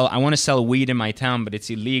like, well, I want to sell weed in my town, but it's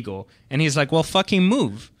illegal. And he's like, well, fucking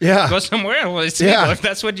move. Yeah. Go somewhere where it's illegal if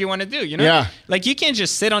that's what you want to do, you know? Yeah. Like, you can't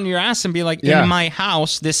just sit on your ass and be like, in my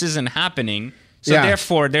house, this isn't happening. So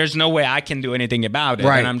therefore, there's no way I can do anything about it,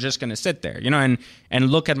 and I'm just going to sit there, you know, and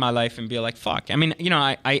look at my life and be like, fuck. I mean, you know,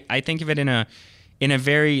 I think of it in a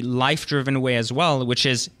very life-driven way as well, which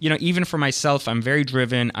is, you know, even for myself, I'm very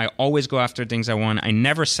driven. I always go after things I want. I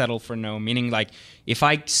never settle for no, meaning like if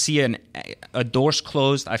I see a door's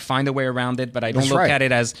closed, I find a way around it, but I don't look at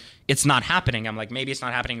it as it's not happening. I'm like, maybe it's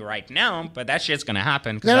not happening right now, but that shit's going to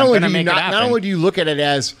happen because I'm going to make it happen. Not only do you look at it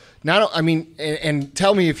as, and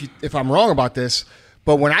tell me if I'm wrong about this,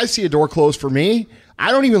 but when I see a door closed for me,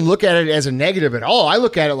 I don't even look at it as a negative at all. I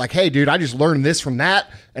look at it like, hey, dude, I just learned this from that,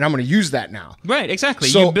 and I'm going to use that now. Right, exactly.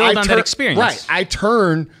 So you build on that experience. Right. I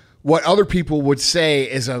turn what other people would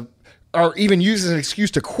say or even use as an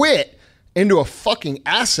excuse to quit into a fucking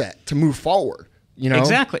asset to move forward. You know?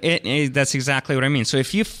 Exactly. That's exactly what I mean. So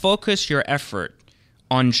if you focus your effort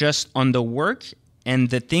on the work and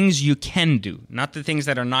the things you can do, not the things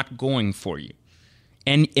that are not going for you,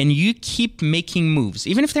 and you keep making moves,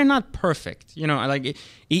 even if they're not perfect, you know, like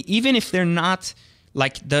even if they're not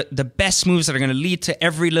like the best moves that are going to lead to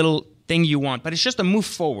every little thing you want, but it's just a move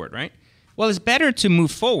forward, right? Well, it's better to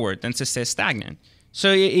move forward than to stay stagnant.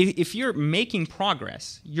 So if you're making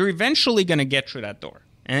progress, you're eventually going to get through that door,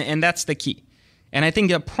 and that's the key. And I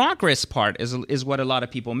think the progress part is what a lot of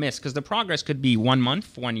people miss, because the progress could be 1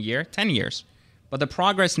 month, 1 year, 10 years, but the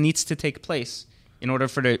progress needs to take place in order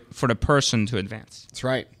for the person to advance. That's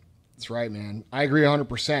right, man. I agree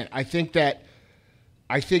 100%. I think that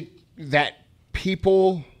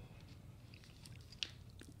people.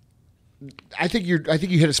 I think you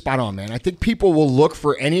hit a spot on, man. I think people will look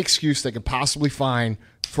for any excuse they could possibly find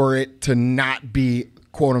for it to not be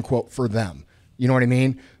quote unquote for them. You know what I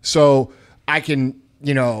mean? So I can,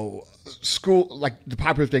 you know, school, like the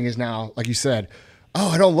popular thing is now, like you said, oh,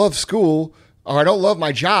 I don't love school. Or I don't love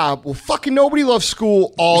my job. Well, fucking nobody loves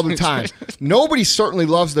school all the time. Nobody certainly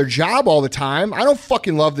loves their job all the time. I don't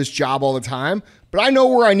fucking love this job all the time. But I know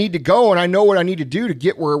where I need to go, and I know what I need to do to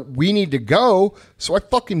get where we need to go. So I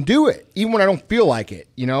fucking do it, even when I don't feel like it,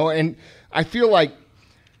 you know? And I feel like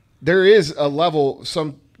there is a level,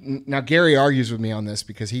 now Gary argues with me on this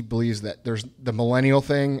because he believes that there's the millennial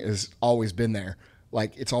thing has always been there.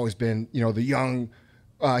 Like it's always been, you know, the young,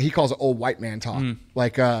 he calls it old white man talk.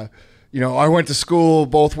 Like, you know, I went to school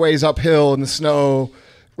both ways uphill in the snow,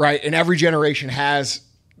 right? And every generation has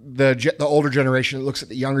the older generation that looks at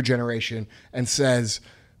the younger generation and says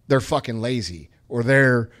they're fucking lazy or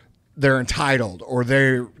they're they're entitled or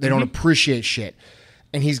they don't appreciate shit.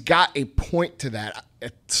 And he's got a point to that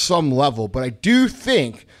at some level. But I do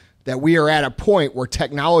think that we are at a point where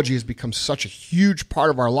technology has become such a huge part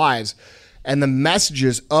of our lives, and the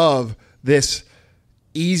messages of this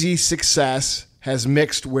easy success has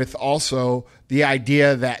mixed with also the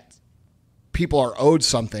idea that people are owed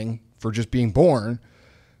something for just being born,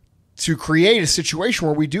 to create a situation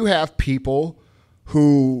where we do have people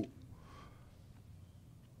who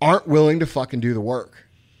aren't willing to fucking do the work.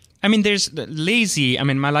 I mean, there's lazy. I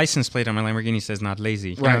mean, my license plate on my Lamborghini says not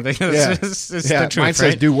lazy. Right. It's Yeah. the truth, Mine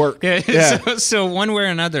says right? do work. Yeah. Yeah. So one way or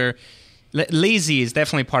another, lazy is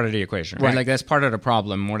definitely part of the equation, right? Right. Like that's part of the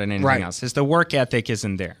problem more than anything Right. else. Is the work ethic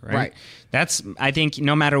isn't there, right? Right. That's, I think,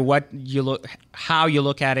 no matter what you look, how you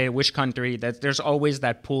look at it, which country, that there's always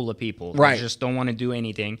that pool of people Right. who just don't want to do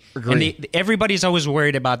anything. Agree. And everybody's always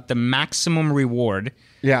worried about the maximum reward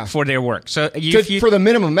Yeah. for their work. So For the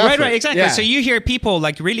minimum effort. Right, exactly. Yeah. So you hear people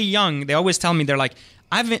like really young, they always tell me, they're like,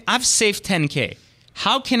 I've saved 10K.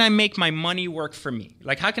 How can I make my money work for me?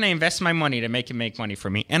 Like, how can I invest my money to make it make money for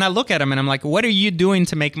me? And I look at them and I'm like, what are you doing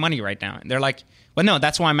to make money right now? And they're like, well, no,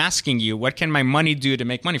 that's why I'm asking you, what can my money do to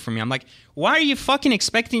make money for me? I'm like, why are you fucking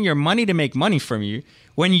expecting your money to make money from you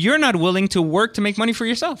when you're not willing to work to make money for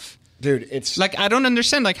yourself? Dude, it's Like, I don't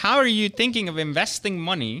understand. Like, how are you thinking of investing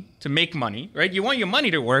money to make money, right? You want your money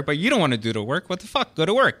to work, but you don't want to do the work. What the fuck? Go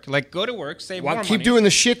to work. Like, go to work, save more money. keep doing the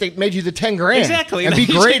shit that made you the 10 grand. Exactly. And be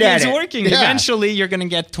Like, great at it's it. working. Yeah. Eventually, you're going to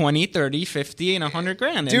get 20, 30, 50, and 100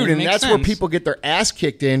 grand. Dude, it and makes that's where sense. people get their ass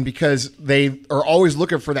kicked in because they are always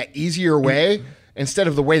looking for that easier way instead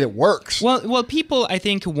of the way that works. Well, people I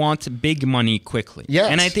think want big money quickly.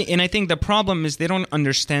 Yes. And I think the problem is they don't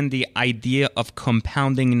understand the idea of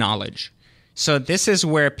compounding knowledge. So this is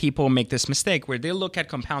where people make this mistake where they look at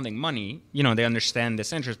compounding money, they understand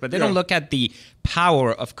this interest, but they don't look at the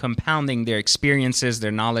power of compounding their experiences,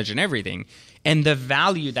 their knowledge and everything, and the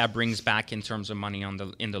value that brings back in terms of money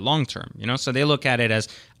in the long term, So they look at it as,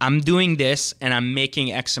 I'm doing this and I'm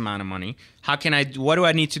making X amount of money. What do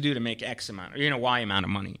I need to do to make X amount, or, Y amount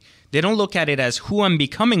of money? They don't look at it as who I'm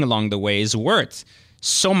becoming along the way is worth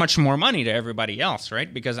so much more money to everybody else,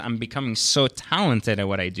 right? Because I'm becoming so talented at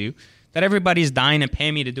what I do that everybody's dying to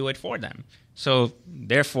pay me to do it for them. So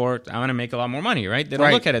therefore, I want to make a lot more money, right? They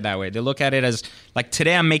don't look at it that way. They look at it as like,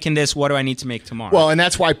 today I'm making this. What do I need to make tomorrow? Well, and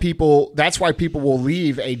that's why people will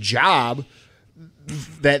leave a job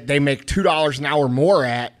that they make $2 an hour more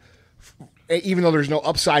at, even though there's no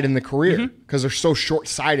upside in the career, because they're so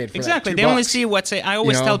short-sighted. For exactly. That They $2. only see what's. I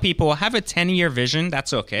always tell people, have a 10-year vision.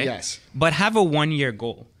 That's okay. Yes. But have a 1-year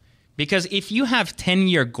goal. Because if you have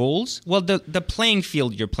 10-year goals, well, the playing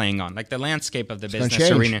field you're playing on, like the landscape of the business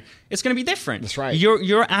arena, it's going to be different. That's right.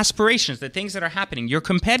 Your aspirations, the things that are happening, your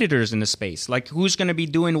competitors in the space, like who's going to be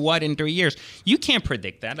doing what in 3 years, you can't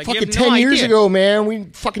predict that. Like, Fucking you have no 10 years idea. ago,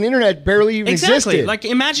 man, fucking internet barely even existed. Like,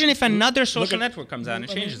 imagine if another social network comes out and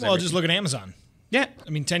changes Well, everything. just look at Amazon. Yeah. I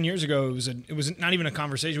mean, 10 years ago, it was not even a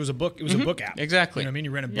conversation. It was a book. It was a book app. Exactly. You know what I mean?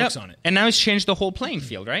 You rented books on it. And now it's changed the whole playing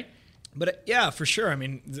field, right? But yeah, for sure. I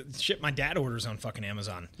mean, the shit my dad orders on fucking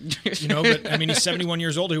Amazon. But I mean, he's 71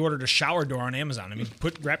 years old. He ordered a shower door on Amazon. I mean,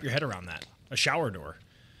 wrap your head around that. A shower door.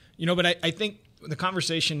 But I think the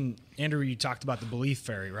conversation, Andrew, you talked about the belief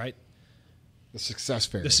fairy, right? The success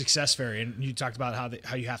fairy. The success fairy, and you talked about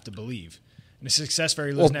how you have to believe. And the success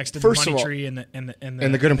fairy lives next to the money tree and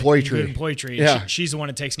the good employee tree. Good employee tree. Yeah. She's the one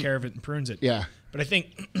that takes care of it and prunes it. Yeah. But I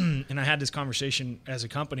think, and I had this conversation as a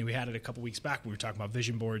company, we had it a couple weeks back. We were talking about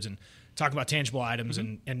vision boards and talking about tangible items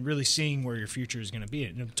and really seeing where your future is going to be.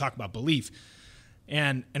 And talk about belief.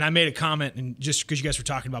 And I made a comment, and just because you guys were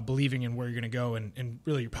talking about believing and where you're going to go and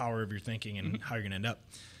really your power of your thinking and how you're going to end up.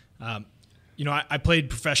 I played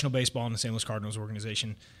professional baseball in the St. Louis Cardinals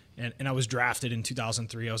organization, and I was drafted in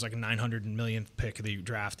 2003. I was like a 900 millionth pick of the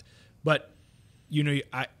draft. But,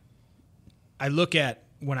 I look at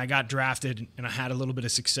when I got drafted and I had a little bit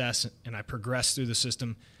of success and I progressed through the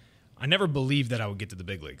system, I never believed that I would get to the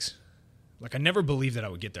big leagues. Like, I never believed that I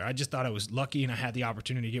would get there. I just thought I was lucky and I had the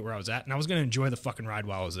opportunity to get where I was at, and I was going to enjoy the fucking ride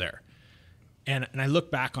while I was there. And I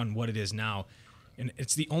look back on what it is now, and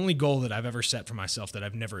it's the only goal that I've ever set for myself that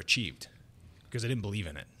I've never achieved because I didn't believe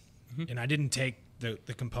in it. And I didn't take the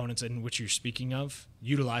components in which you're speaking of,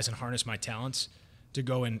 utilize and harness my talents to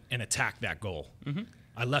go and attack that goal.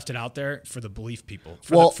 I left it out there for the belief people,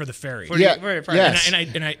 for the fairy. Yes.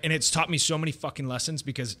 And it's taught me so many fucking lessons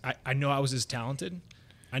because I know I was as talented.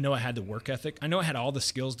 I know I had the work ethic. I know I had all the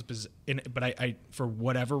skills to possess, but I for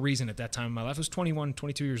whatever reason at that time in my life, I was 21,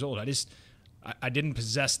 22 years old. I didn't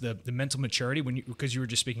possess the mental maturity because you were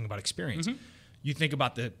just speaking about experience. You think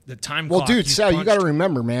about the time Well, clock. dude, Sal, you got to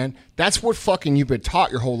remember, man, that's what fucking you've been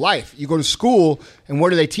taught your whole life. You go to school, and what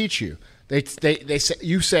do they teach you? They say,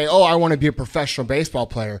 you say, oh, I want to be a professional baseball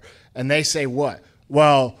player. And they say what?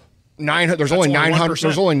 Well, there's only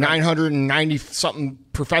 990 something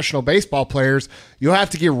professional baseball players. You'll have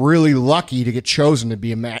to get really lucky to get chosen to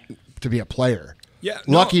be a player. Yeah,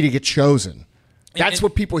 lucky to get chosen. That's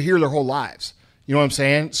what people hear their whole lives. You know what I'm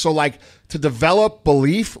saying? So like to develop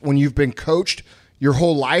belief when you've been coached your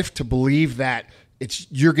whole life to believe that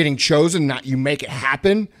you're getting chosen, not you make it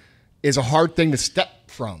happen, is a hard thing to step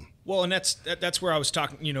from. Well, and that's where I was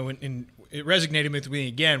talking, and it resonated with me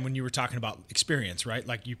again when you were talking about experience, right?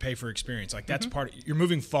 Like you pay for experience. Like that's part of, you're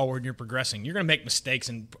moving forward and you're progressing. You're going to make mistakes,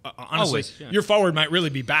 and honestly, always, yeah. Your forward might really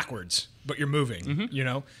be backwards, but you're moving,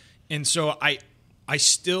 And so I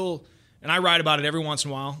still, and I write about it every once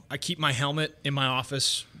in a while. I keep my helmet in my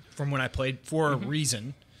office from when I played for a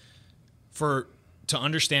reason, to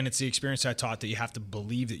understand it's the experience I taught that you have to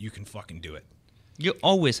believe that you can fucking do it. You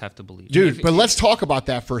always have to believe. Dude, but let's talk about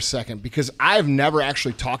that for a second, because I've never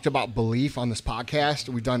actually talked about belief on this podcast.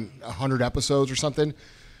 We've done 100 episodes or something.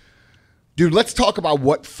 Dude, let's talk about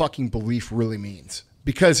what fucking belief really means.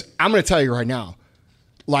 Because I'm going to tell you right now,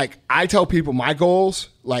 like I tell people my goals,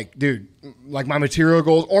 like, dude, like my material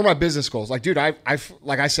goals or my business goals. Like, dude, like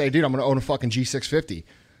I say, dude, I'm going to own a fucking G650.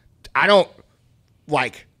 I don't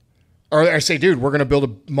like, or I say, dude, we're going to build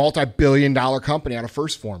a multi-billion-dollar company out of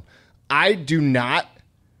First Form. I do not,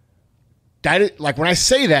 like when I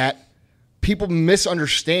say that, people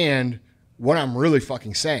misunderstand what I'm really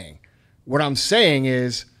fucking saying. What I'm saying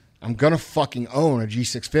is I'm going to fucking own a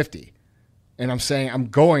G650. And I'm saying I'm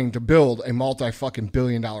going to build a multi-fucking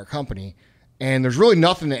billion-dollar company. And there's really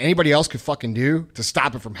nothing that anybody else could fucking do to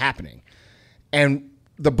stop it from happening. And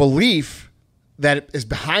the belief that is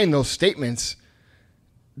behind those statements,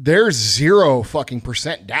 there's 0 fucking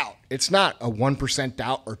percent doubt. It's not a 1%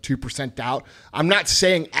 doubt or 2% doubt. I'm not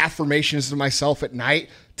saying affirmations to myself at night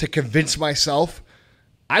to convince myself.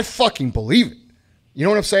 I fucking believe it. You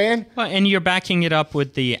know what I'm saying? Well, and you're backing it up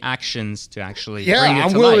with the actions to actually bring it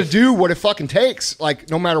I'm to willing life. to do what it fucking takes, like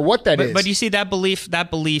no matter what that is. But you see, that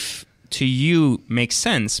belief to you makes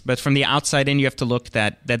sense, but from the outside in, you have to look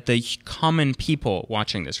at the common people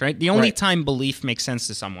watching this, right? The only time belief makes sense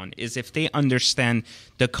to someone is if they understand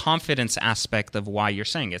the confidence aspect of why you're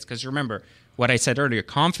saying it. Because remember what I said earlier,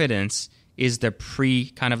 confidence is the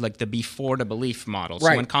kind of like the before the belief model.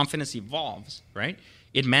 So when confidence evolves, right,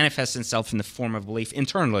 it manifests itself in the form of belief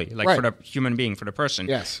internally, like for the human being, for the person.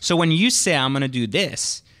 Yes. So when you say, I'm going to do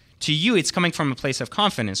this, to you, it's coming from a place of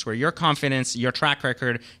confidence where your confidence, your track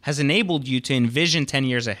record has enabled you to envision 10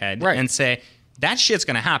 years ahead and say, that shit's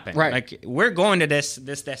going to happen. Right. Like, we're going to this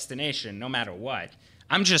destination no matter what.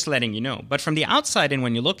 I'm just letting you know. But from the outside in,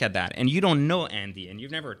 when you look at that, and you don't know Andy, and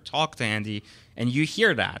you've never talked to Andy, and you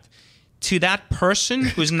hear that, to that person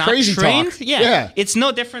who's not trained, it's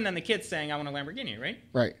no different than the kid saying, I want a Lamborghini, right?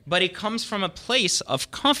 Right. But it comes from a place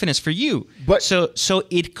of confidence for you. But so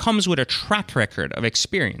it comes with a track record of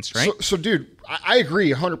experience, right? So dude, I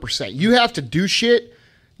agree 100%. You have to do shit.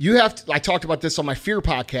 You have to, I talked about this on my fear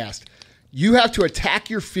podcast. You have to attack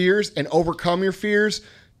your fears and overcome your fears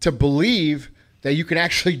to believe that you can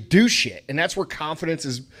actually do shit. And that's where confidence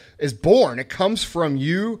is born. It comes from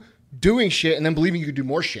you doing shit and then believing you can do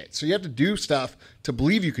more shit. So you have to do stuff to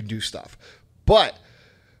believe you can do stuff. But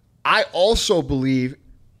I also believe,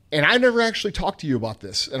 and I never actually talked to you about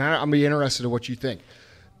this, and I'm be interested in what you think.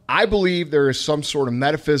 I believe there is some sort of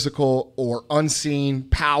metaphysical or unseen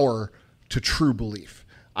power to true belief.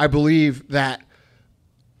 I believe that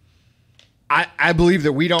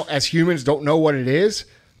we don't, as humans, don't know what it is,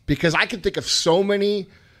 because I can think of so many.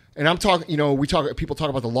 And I'm talking, people talk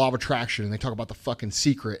about the law of attraction and they talk about the fucking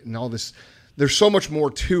secret and all this. There's so much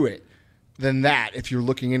more to it than that if you're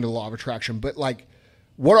looking into the law of attraction. But like,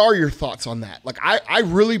 what are your thoughts on that? Like, I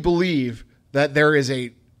really believe that there is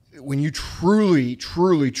when you truly,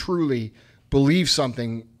 truly, truly believe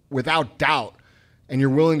something without doubt and you're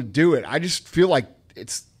willing to do it, I just feel like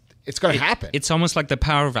it's going to happen. It's almost like the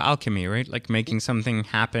power of alchemy, right? Like making something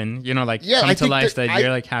happen, come to life that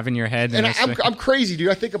you're like have in your head. And I'm crazy, dude.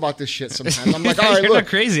 I think about this shit sometimes. I'm like, all right, you're look, not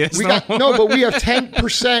crazy. but we have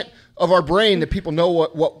 10% of our brain that people know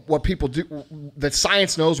what people do, that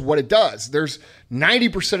science knows what it does. There's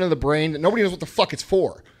 90% of the brain that nobody knows what the fuck it's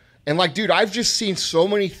for. And like, dude, I've just seen so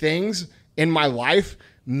many things in my life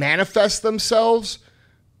manifest themselves.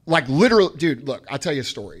 Like literally, dude, look, I'll tell you a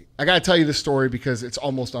story. I got to tell you this story because it's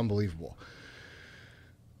almost unbelievable.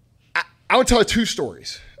 I would tell you 2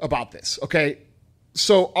 stories about this, okay?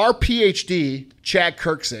 So our PhD, Chad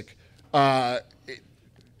Kirksick,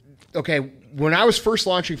 okay, when I was first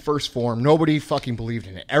launching First Form, nobody fucking believed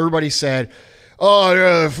in it. Everybody said, oh,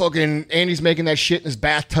 yeah, fucking Andy's making that shit in his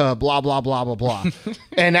bathtub, blah, blah, blah, blah, blah.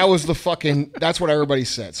 And that was that's what everybody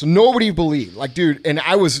said. So nobody believed. Like, dude, and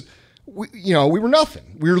we were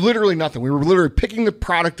nothing. We were literally nothing. We were literally picking the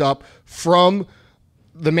product up from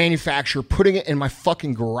the manufacturer, putting it in my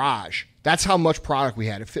fucking garage. That's how much product we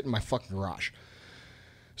had. It fit in my fucking garage.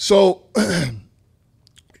 So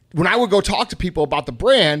when I would go talk to people about the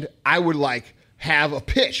brand, I would like have a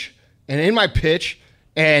pitch. And in my pitch,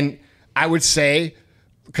 and I would say,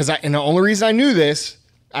 and the only reason I knew this,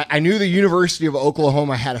 I knew the University of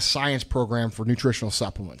Oklahoma had a science program for nutritional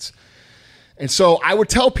supplements. And so I would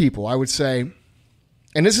tell people, I would say,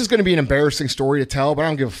 and this is going to be an embarrassing story to tell, but I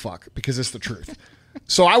don't give a fuck because it's the truth.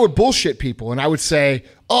 So I would bullshit people and I would say,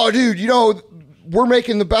 oh, dude, we're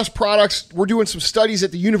making the best products. We're doing some studies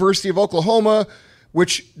at the University of Oklahoma,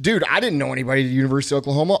 which, dude, I didn't know anybody at the University of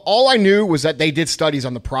Oklahoma. All I knew was that they did studies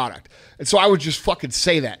on the product. And so I would just fucking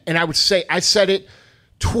say that. And I said it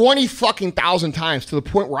 20 fucking thousand times to the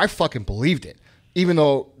point where I fucking believed it, even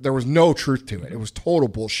though there was no truth to it. It was total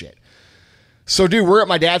bullshit. So, dude, we're at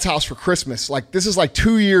my dad's house for Christmas. Like, this is like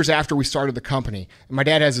 2 years after we started the company. And my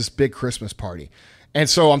dad has this big Christmas party. And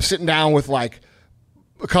so I'm sitting down with like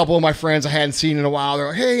a couple of my friends I hadn't seen in a while. They're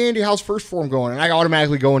like, hey, Andy, how's First Form going? And I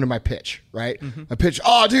automatically go into my pitch, right? Mm-hmm. My pitch,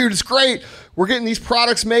 oh, dude, it's great. We're getting these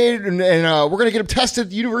products made and we're going to get them tested at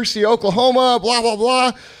the University of Oklahoma, blah, blah,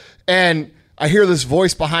 blah. And I hear this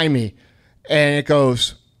voice behind me and it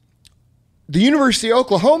goes, the University of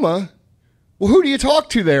Oklahoma? Well, who do you talk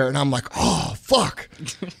to there? And I'm like, oh, fuck.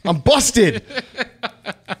 I'm busted.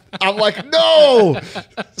 I'm like, no.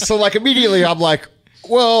 So like immediately I'm like,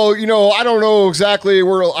 well, I don't know exactly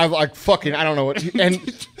where I'm like, fucking, I don't know what.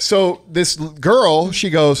 And so this girl, she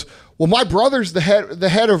goes, well, my brother's the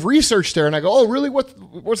head of research there. And I go, oh, really?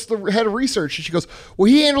 What's the head of research? And she goes, well,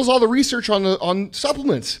 he handles all the research on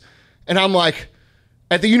supplements. And I'm like,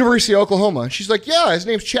 at the University of Oklahoma. And she's like, yeah, his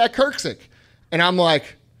name's Chad Kirksick. And I'm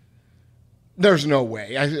like, there's no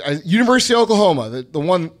way. University of Oklahoma, the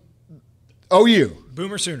one, OU.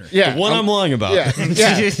 Boomer Sooner. Yeah. The one I'm lying about.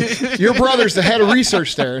 Yeah. Your brother's the head of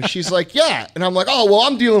research there. And she's like, yeah. And I'm like, oh, well,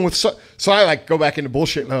 I'm dealing with... So I like go back into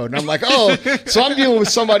bullshit mode. And I'm like, oh, so I'm dealing with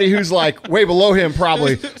somebody who's like way below him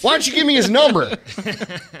probably. Why don't you give me his number?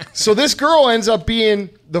 So this girl ends up being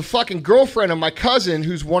the fucking girlfriend of my cousin,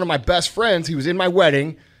 who's one of my best friends. He was in my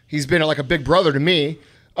wedding. He's been like a big brother to me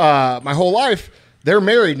my whole life. They're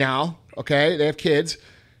married now. Okay, they have kids.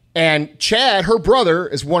 And Chad, her brother,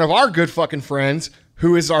 is one of our good fucking friends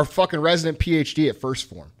who is our fucking resident PhD at First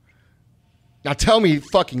Form. Now tell me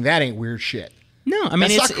fucking that ain't weird shit. No, I mean,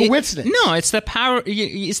 that's not coincidence. It's the power.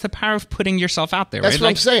 It's the power of putting yourself out there. That's right? what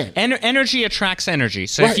I'm saying. Energy attracts energy.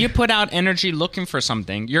 So if you put out energy looking for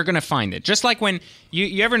something, you're gonna find it. Just like when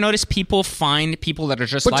you ever notice people find people that are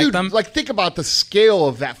just like dude, them. Like think about the scale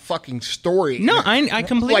of that fucking story. No, I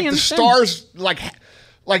completely like understand. The stars,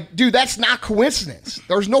 like, dude, that's not coincidence.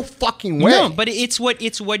 There's no fucking way. No, but it's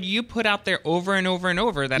what you put out there over and over and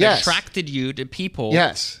over that attracted you to people.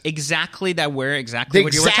 Yes, exactly that were exactly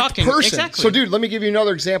what you were talking. Person. Exactly. So, dude, let me give you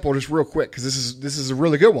another example, just real quick, because this is a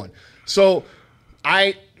really good one. So,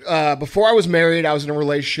 before I was married, I was in a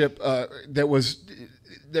relationship it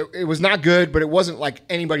was not good, but it wasn't like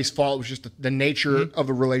anybody's fault. It was just the nature of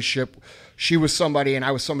the relationship. She was somebody, and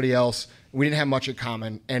I was somebody else. We didn't have much in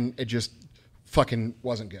common, and it just fucking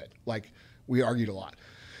wasn't good. Like, we argued a lot.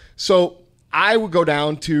 So I would go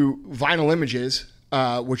down to Vinyl Images,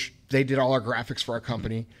 which they did all our graphics for our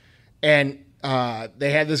company, and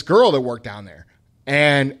they had this girl that worked down there.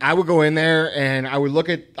 And I would go in there and I would look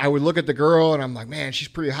at the girl and I'm like, man, she's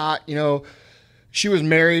pretty hot. She was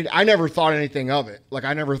married. I never thought anything of it. Like,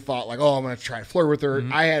 I never thought like, oh, I'm going to try to flirt with her.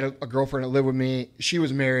 Mm-hmm. I had a girlfriend that lived with me. She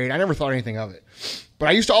was married. I never thought anything of it. But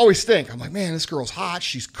I used to always think, I'm like, man, this girl's hot.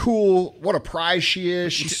 She's cool. What a prize she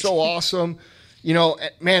is. She's so awesome.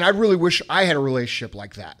 Man, I really wish I had a relationship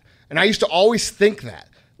like that. And I used to always think that,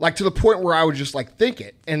 like, to the point where I would just like think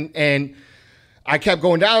it. And I kept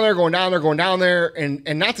going down there,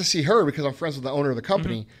 and not to see her because I'm friends with the owner of the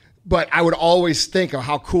company, but I would always think of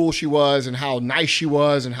how cool she was and how nice she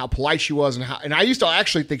was and how polite she was and I used to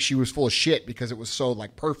actually think she was full of shit because it was so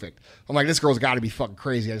like perfect. I'm like, this girl's got to be fucking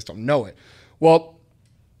crazy. I just don't know it. Well,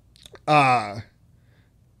 a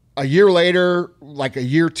year later, like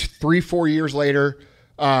 3-4 years later,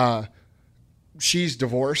 she's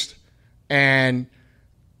divorced, and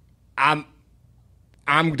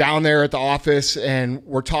I'm down there at the office and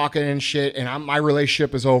we're talking and shit, and my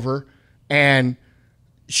relationship is over, and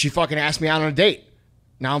she fucking asked me out on a date.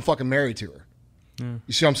 Now I'm fucking married to her.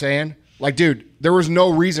 You see what I'm saying? Like, dude, there was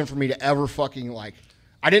no reason for me to ever fucking like.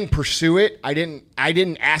 I didn't pursue it. I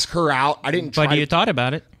didn't ask her out. I didn't. But you thought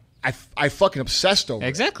about it. I fucking obsessed over it.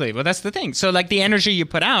 Exactly. Well, that's the thing. So, like, the energy you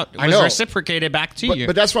put out was reciprocated back to you.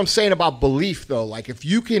 But that's what I'm saying about belief, though. Like, if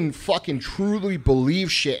you can fucking truly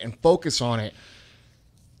believe shit and focus on it,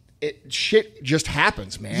 shit just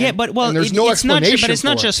happens, man. Yeah, but well, and there's no explanation. It's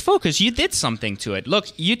not just focus. You did something to it. Look,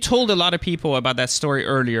 you told a lot of people about that story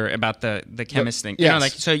earlier about the chemist thing. Yes. You know,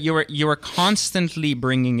 like, so you were constantly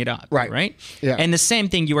bringing it up, right? Yeah. And the same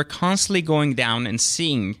thing, you were constantly going down and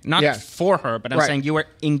seeing, not for her, but I'm saying you were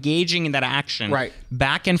engaging in that action,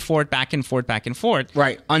 back and forth,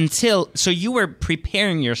 right? Until so you were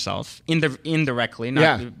preparing yourself indirectly,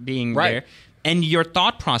 not being there, and your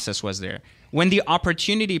thought process was there. When the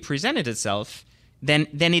opportunity presented itself, then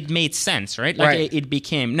it made sense, right? Like it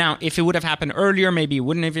became. Now, if it would have happened earlier, maybe it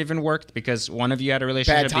wouldn't have even worked because one of you had a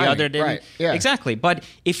relationship, the other didn't. Right. Yeah. Exactly. But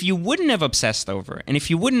if you wouldn't have obsessed over it, and if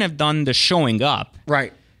you wouldn't have done the showing up,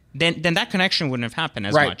 then that connection wouldn't have happened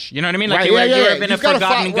as much. You know what I mean? Like you would have been a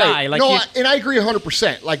forgotten guy. Like and I agree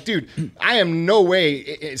 100%. Like, dude, I am no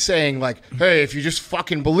way saying like, hey, if you just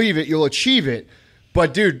fucking believe it, you'll achieve it.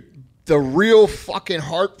 But, dude, the real fucking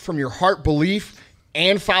heart from your heart belief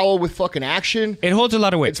and follow with fucking action. It holds a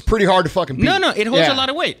lot of weight. It's pretty hard to fucking beat. No, it holds a lot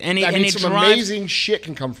of weight. And some amazing shit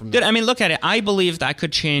can come from that. Dude, I mean, look at it. I believed I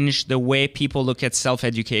could change the way people look at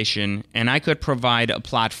self-education, and I could provide a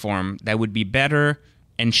platform that would be better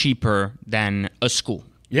and cheaper than a school.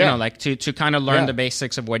 Yeah. You know, like to kind of learn the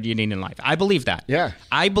basics of what you need in life. I believe that. Yeah.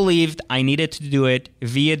 I believed I needed to do it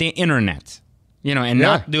via the internet, you know, and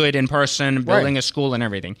not do it in person, building a school and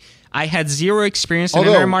everything. I had zero experience in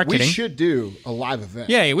internet marketing. We should do a live event.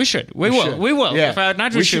 Yeah, we should. We will. Yeah. If I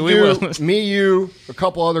not we should, we will. Me, you, a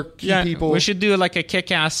couple other key people. We should do like a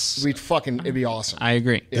kick-ass. It'd be awesome. I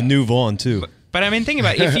agree. The new Vaughn too. But I mean, think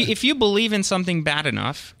about it. If you believe in something bad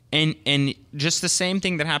enough, and just the same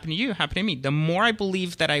thing that happened to you happened to me. The more I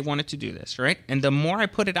believed that I wanted to do this, right, and the more I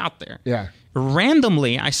put it out there,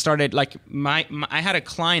 randomly I started like I had a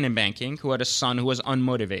client in banking who had a son who was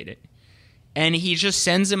unmotivated. And he just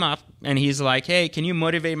sends him up, and he's like, hey, can you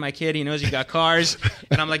motivate my kid? He knows you got cars.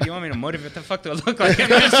 And I'm like, you want me to motivate? What the fuck do I look like?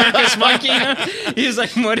 I'm a circus monkey, you know? He's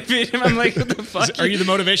like, motivate him. I'm like, what the fuck? Are you the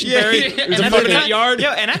motivation fairy? And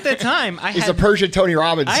at the time, he's a Persian Tony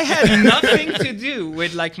Robbins. I had nothing to do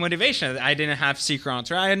with, like, motivation. I didn't have secret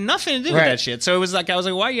answer. I had nothing to do with that shit. So it was like, I was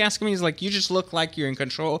like, why are you asking me? He's like, you just look like you're in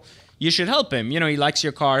control. You should help him. You know, he likes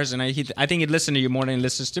your cars, and I think he'd listen to you more than he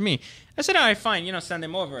listens to me. I said, all right, fine. You know, send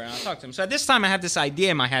him over, and I'll talk to him. So at this time, I had this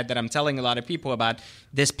idea in my head that I'm telling a lot of people about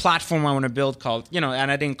this platform I want to build called, you know,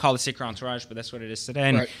 and I didn't call it Secret Entourage, but that's what it is today.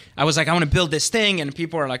 And I was like, I want to build this thing, and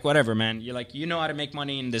people are like, whatever, man. You're like, you know how to make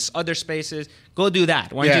money in this other spaces. Go do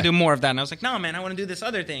that. Why don't you do more of that? And I was like, no, man, I want to do this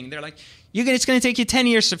other thing. They're like, it's going to take you 10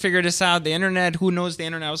 years to figure this out. The internet, who knows the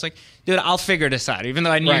internet? I was like, dude, I'll figure this out. Even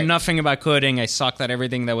though I knew nothing about coding, I sucked at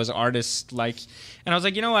everything that was artist-like. And I was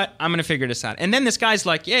like, you know what? I'm going to figure this out. And then this guy's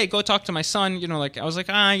like, hey, go talk to my son. You know, like, I was like,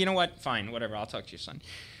 you know what? Fine, whatever. I'll talk to your son.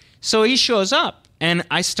 So he shows up, and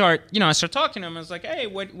I start talking to him. I was like, hey,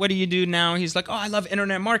 what do you do now? He's like, oh, I love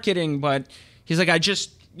internet marketing, but he's like, I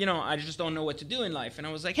just don't know what to do in life. And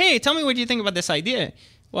I was like, hey, tell me what you think about this idea.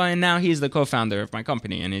 Well, and now he's the co-founder of my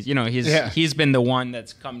company, and he's been the one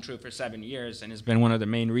that's come true for 7 years, and has been one of the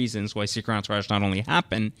main reasons why Secret Entourage not only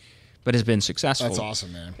happened, but has been successful. That's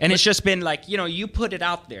awesome, man. And it's just been like, you know, you put it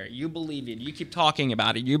out there, you believe it, you keep talking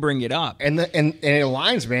about it, you bring it up, and it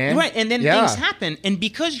aligns, man. Right, and then things happen, and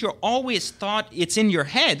because you're always thought it's in your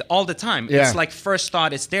head all the time, it's like first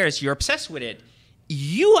thought, it's theirs, you're obsessed with it.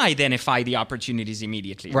 You identify the opportunities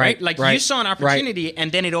immediately, right? Like you saw an opportunity,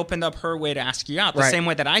 and then it opened up her way to ask you out. The same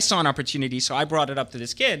way that I saw an opportunity, so I brought it up to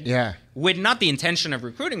this kid. Yeah. With not the intention of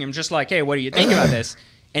recruiting him, just like, hey, what do you think about this?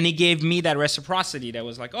 And he gave me that reciprocity that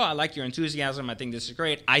was like, oh, I like your enthusiasm. I think this is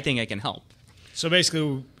great. I think I can help. So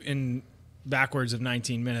basically, in backwards of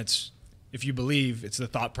 19 minutes, if you believe, it's the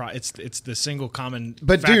thought it's the single common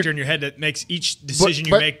factor in your head that makes each decision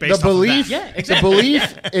you make based off of that. Yeah, exactly. The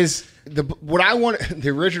belief is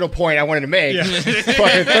the original point I wanted to make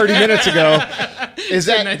fucking 30 minutes ago is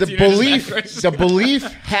that the belief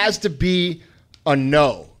has to be a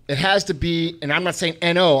no. It has to be, and I'm not saying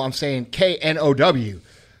N-O, I'm saying K-N-O-W.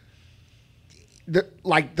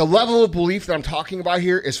 The level of belief that I'm talking about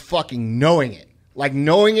here is fucking knowing it. Like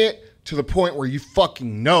knowing it to the point where you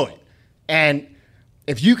fucking know it. And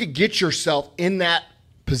if you could get yourself in that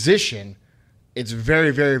position, it's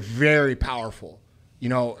very, very, very powerful. You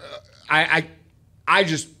know, I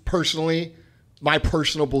just personally, my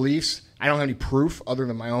personal beliefs, I don't have any proof other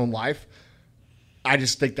than my own life. I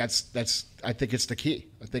just think I think it's the key.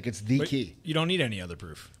 I think it's the key. You don't need any other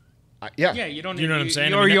proof. Yeah, you don't. You know what I'm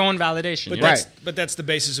saying? Or your own validation. But yeah. that's the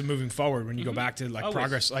basis of moving forward when you go back to like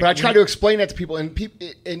progress. Like, but I try to explain that to people,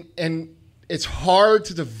 and it's hard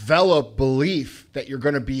to develop belief that you're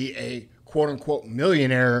going to be a quote unquote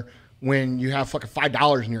millionaire when you have fucking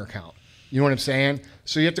 $5 in your account. You know what I'm saying?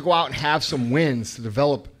 So you have to go out and have some wins to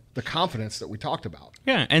develop the confidence that we talked about.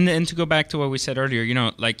 Yeah, and to go back to what we said earlier, you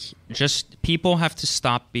know, like just people have to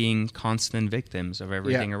stop being constant victims of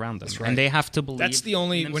everything around them, that's right. and they have to believe. That's the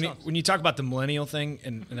only in when you talk about the millennial thing,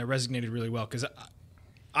 and that resonated really well because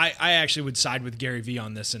I actually would side with Gary Vee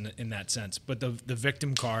on this in that sense. But the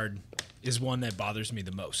victim card is one that bothers me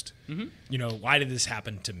the most. Mm-hmm. You know, why did this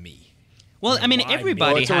happen to me? Well, I mean,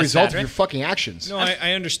 everybody Well, it's a has result that, of right? your fucking actions. No,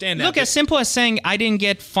 I understand that. Look, as simple as saying I didn't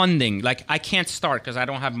get funding. Like, I can't start because I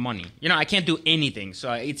don't have money. You know, I can't do anything.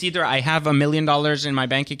 So it's either I have $1 million in my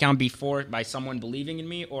bank account by someone believing in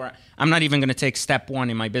me, or I'm not even going to take step one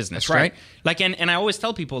in my business, That's right. Like, and I always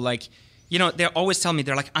tell people, like, you know, they always tell me,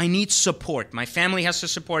 they're like, I need support. My family has to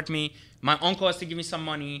support me. My uncle has to give me some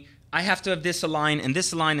money. I have to have this align and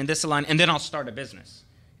this align and this align, and then I'll start a business.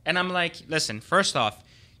 And I'm like, listen, first off,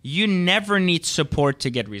 you never need support to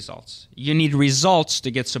get results. You need results to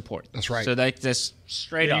get support. That's right. So like this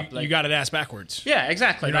straight up. you got it ass backwards. Yeah,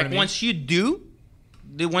 exactly. You know like what I mean? once you do,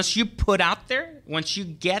 once you put out there, once you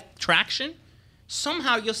get traction,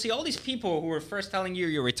 somehow you'll see all these people who were first telling you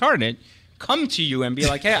you're retarded come to you and be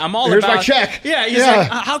like, hey, I'm all Here's about... my check. Yeah, he's Yeah. like,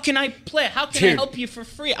 how can I play? How can I Dude. help you for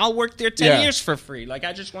free? I'll work there 10 years for free. Like,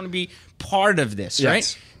 I just want to be part of this, Yes.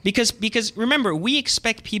 right? Because remember, we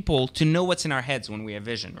expect people to know what's in our heads when we have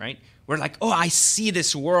vision, right? We're like, oh, I see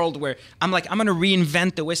this world where I'm going to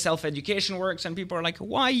reinvent the way self-education works. And people are like,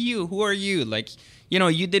 why you? Who are you? Like, you know,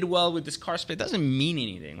 you did well with this car split. It doesn't mean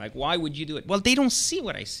anything. Like, why would you do it? Well, they don't see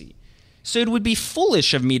what I see. So it would be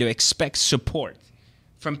foolish of me to expect support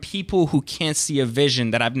from people who can't see a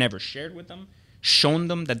vision that I've never shared with them, shown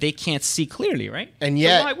them that they can't see clearly, right? And So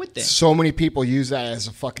yet, why would they? so many people use that as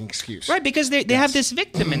a fucking excuse. Right, because they have this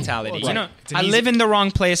victim mentality. Well, you know, it's an I easy- live in the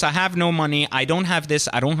wrong place. I have no money. I don't have this.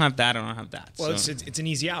 I don't have that. I don't have that. Well, so. it's an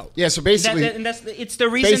easy out. Yeah, so basically, It's the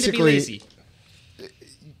reason to be basically- lazy.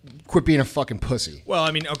 quit being a fucking pussy. Well,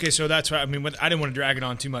 I mean, okay, so that's why I mean, I didn't want to drag it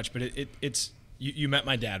on too much, but it's you met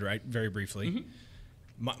my dad, right? Very briefly. Mm-hmm.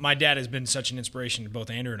 My dad has been such an inspiration to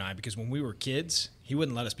both Andrew and I because when we were kids, he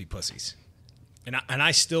wouldn't let us be pussies, and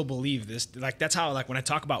I still believe this. Like that's how when I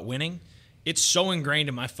talk about winning, it's so ingrained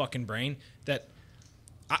in my fucking brain that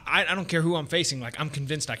I don't care who I'm facing. Like I'm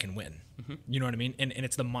convinced I can win. Mm-hmm. You know what I mean? And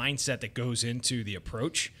it's the mindset that goes into the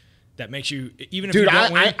approach that makes you even if Dude, you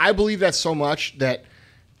don't win. I believe that so much that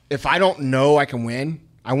if I don't know I can win,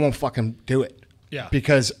 I won't fucking do it. Yeah.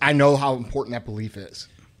 Because I know how important that belief is.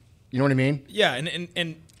 You know what I mean? Yeah,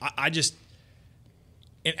 and I just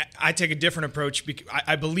I take a different approach because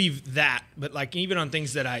I believe that, but like even on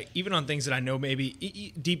things that I know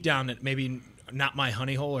maybe deep down that maybe not my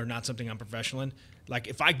honey hole or not something I'm professional in. Like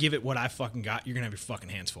if I give it what I fucking got, you're gonna have your fucking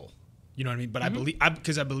hands full. You know what I mean? But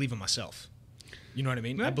because I believe in myself. You know what I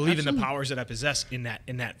mean? Yeah, I believe in the absolutely. powers that I possess in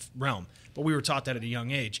that realm. But we were taught that at a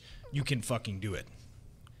young age. You can fucking do it.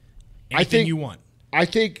 Anything you want. I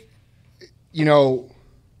think, you know,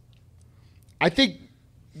 I think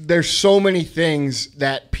there's so many things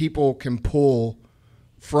that people can pull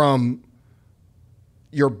from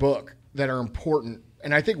your book that are important.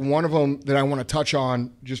 And I think one of them that I want to touch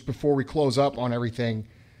on just before we close up on everything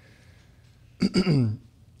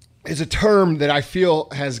is a term that I feel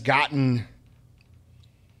has gotten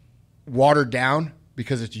watered down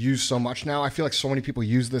because it's used so much now. I feel like so many people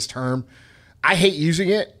use this term. I hate using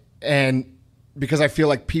it, and because I feel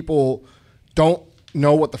like people don't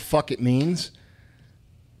know what the fuck it means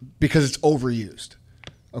because it's overused.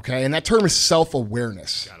 Okay, and that term is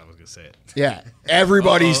self-awareness. God, I was gonna say it. Yeah,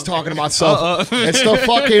 everybody's talking about self. It's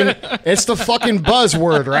the fucking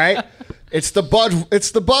buzzword, right? It's the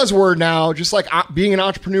buzzword now. Just like being an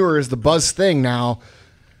entrepreneur is the buzz thing now.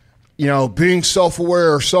 You know, being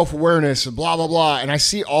self-aware or self-awareness and blah blah blah. And I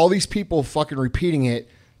see all these people fucking repeating it.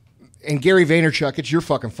 And Gary Vaynerchuk, it's your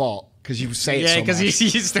fucking fault because you say it so much. Yeah, because he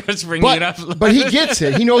starts bringing it up. But he gets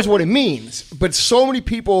it. He knows what it means. But so many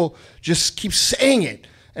people just keep saying it.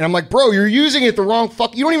 And I'm like, bro, you're using it the wrong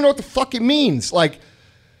fuck. You don't even know what the fuck it means. Like,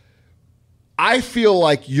 I feel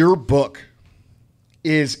like your book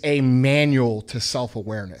is a manual to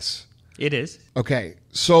self-awareness. It is. Okay,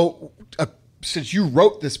 so since you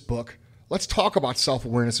wrote this book, let's talk about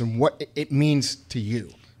self-awareness and what it means to you.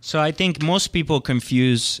 So I think most people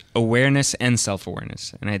confuse awareness and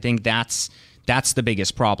self-awareness, and I think that's That's the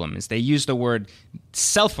biggest problem, is they use the word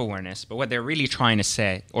self-awareness, but what they're really trying to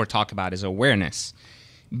say or talk about is awareness.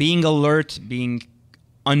 Being alert, being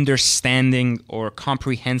understanding or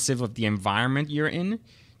comprehensive of the environment you're in,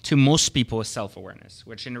 to most people is self-awareness,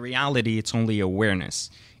 which in reality, it's only awareness.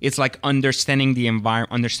 It's like understanding the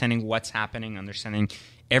environment, understanding what's happening, understanding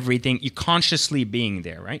everything, you consciously being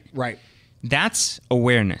there, right? Right. That's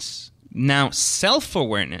awareness. Now,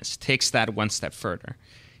 self-awareness takes that one step further.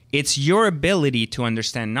 It's your ability to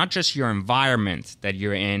understand not just your environment that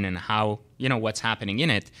you're in and how, what's happening in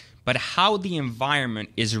it, but how the environment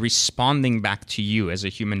is responding back to you as a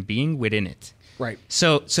human being within it. Right.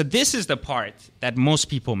 So this is the part that most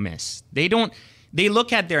people miss. They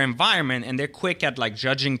look at their environment and they're quick at like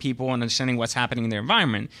judging people and understanding what's happening in their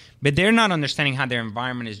environment, but they're not understanding how their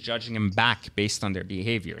environment is judging them back based on their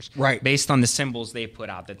behaviors. Right. Based on the symbols they put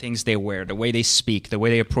out, the things they wear, the way they speak, the way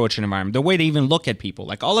they approach an environment, the way they even look at people.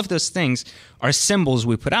 Like all of those things are symbols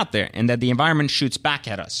we put out there and that the environment shoots back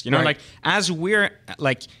at us. Right. Like as we're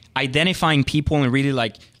like identifying people and really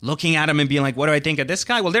like looking at them and being like, what do I think of this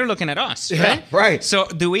guy? Well, they're looking at us, right? Yeah, right. So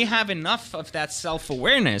do we have enough of that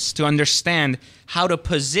self-awareness to understand how to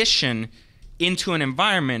position into an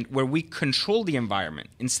environment where we control the environment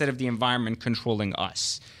instead of the environment controlling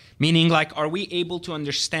us? Meaning, like, are we able to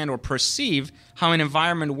understand or perceive how an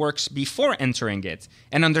environment works before entering it?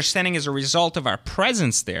 And understanding as a result of our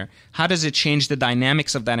presence there, how does it change the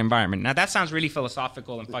dynamics of that environment? Now, that sounds really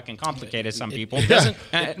philosophical and fucking complicated to some people.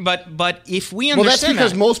 But if we understand well,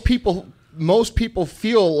 that's because most people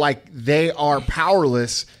feel like they are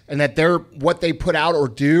powerless and that what they put out or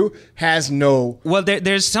do has no... Well,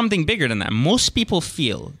 there's something bigger than that. Most people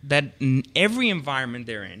feel that every environment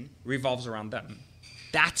they're in revolves around them.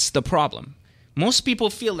 That's the problem. Most people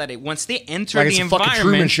feel that once they enter like the it's environment, a fucking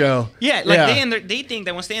Truman Show. Yeah, like they think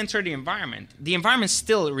that once they enter the environment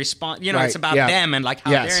still responds. Right, It's about them and like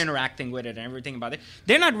how they're interacting with it and everything about it.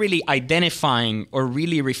 They're not really identifying or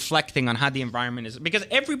really reflecting on how the environment is, because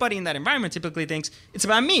everybody in that environment typically thinks it's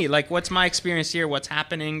about me. Like, what's my experience here? What's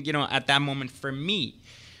happening? At that moment for me.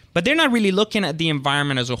 But they're not really looking at the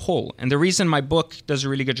environment as a whole. And the reason my book does a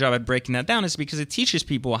really good job at breaking that down is because it teaches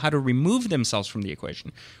people how to remove themselves from the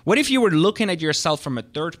equation. What if you were looking at yourself from a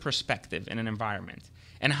third perspective in an environment?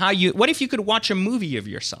 And what if you could watch a movie of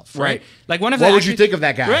yourself, right? Like what would you think of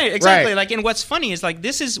that guy? Right, exactly. Right. Like, and what's funny is like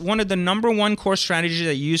this is one of the number one core strategies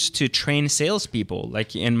I used to train salespeople.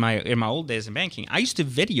 Like in my old days in banking, I used to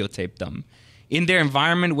videotape them in their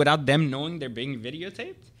environment without them knowing they're being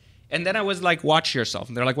videotaped. And then I was like, watch yourself.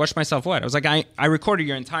 And they're like, watch myself what? I was like, I recorded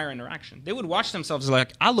your entire interaction. They would watch themselves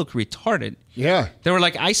like, I look retarded. Yeah. They were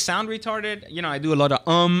like, I sound retarded. I do a lot of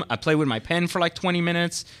I play with my pen for like 20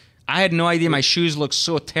 minutes. I had no idea my shoes look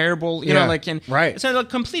so terrible. Right. So I look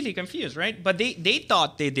completely confused, right? But they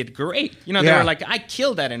thought they did great. They were like, I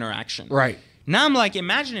killed that interaction. Right. Now I'm like,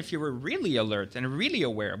 imagine if you were really alert and really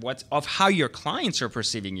aware of how your clients are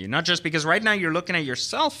perceiving you. Not just because right now you're looking at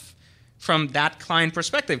yourself from that client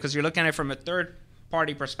perspective, because you're looking at it from a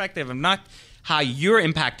third-party perspective of not how you're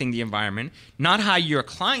impacting the environment, not how your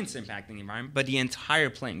client's impacting the environment, but the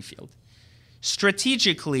entire playing field.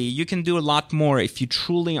 Strategically, you can do a lot more if you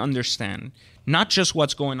truly understand not just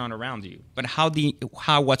what's going on around you, but how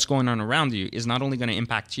what's going on around you is not only going to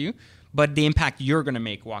impact you, but the impact you're going to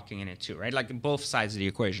make walking in it too, right? Like both sides of the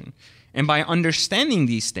equation. And by understanding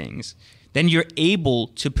these things, then you're able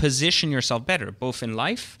to position yourself better, both in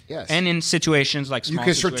life and in situations like small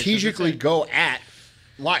situations. You can strategically go at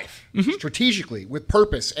life, strategically, with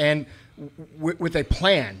purpose and with a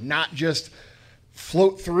plan, not just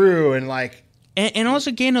float through and like... And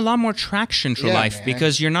also gain a lot more traction for life,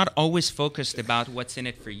 because you're not always focused about what's in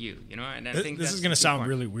it for you. And I think this is going to sound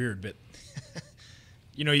really weird, but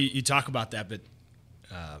you talk about that, but...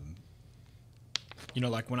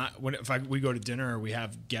 like if we go to dinner or we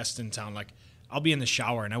have guests in town, like I'll be in the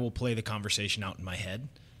shower and I will play the conversation out in my head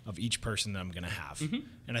of each person that I'm going to have,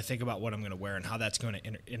 and I think about what I'm going to wear and how that's going to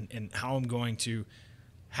and how I'm going to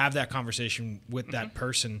have that conversation with that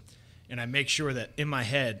person, and I make sure that in my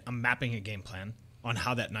head I'm mapping a game plan on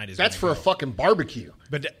how that night is. That's for go. a fucking barbecue.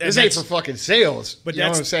 But this ain't for fucking sales. But you know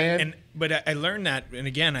what I'm saying? But I learned that, and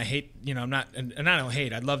again, I hate. I'm not, and I don't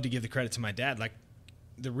hate. I'd love to give the credit to my dad, like.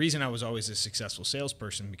 The reason I was always a successful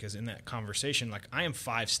salesperson, because in that conversation, like I am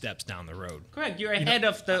 5 steps down the road. Correct. You're ahead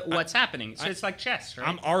of what's happening. So it's like chess, right?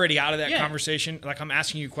 I'm already out of that conversation. Like I'm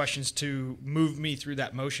asking you questions to move me through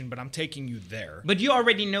that motion, but I'm taking you there. But you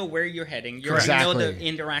already know where you're heading. You already know the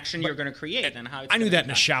interaction you're going to create and how it's I knew that in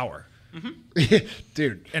the shower.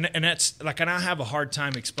 Dude. And that's like, and I have a hard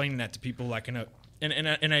time explaining that to people, like, and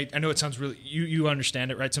I know it sounds really, you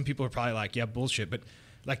understand it, right? Some people are probably like, yeah, bullshit, but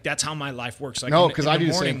Like that's how my life works. Like No, in because the I do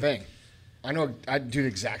the morning- same thing. I know I do the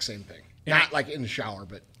exact same thing. Not like in the shower,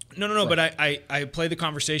 but No. But I play the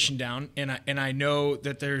conversation down, and I know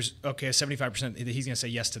that there's a 75% that he's going to say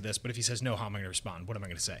yes to this. But if he says no, how am I going to respond? What am I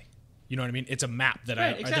going to say? You know what I mean? It's a map that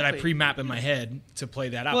Right, that I exactly. pre-map in my head to play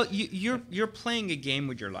that out. Well, you're playing a game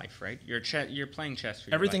with your life, right? You're playing chess for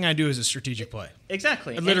your Everything life. I do is a strategic play.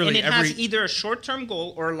 Exactly. Literally and it has every- either a short-term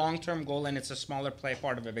goal or a long-term goal, and it's a smaller play,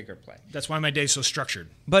 part of a bigger play. That's why my day's so structured.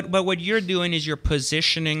 But what you're doing is you're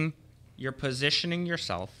positioning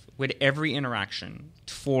yourself with every interaction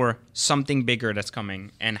for something bigger that's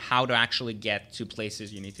coming and how to actually get to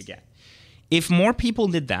places you need to get. If more people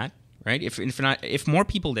did that, right? If more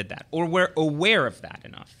people did that, or were aware of that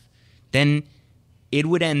enough, then it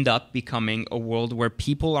would end up becoming a world where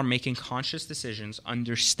people are making conscious decisions,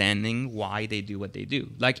 understanding why they do what they do.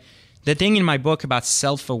 Like the thing in my book about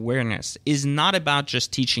self-awareness is not about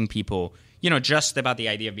just teaching people, just about the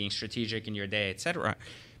idea of being strategic in your day, etc.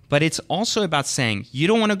 But it's also about saying, you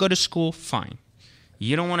don't want to go to school, fine.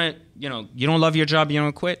 You don't want to, you don't love your job, you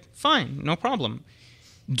don't quit, fine, no problem.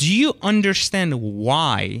 Do you understand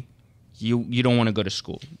why you don't want to go to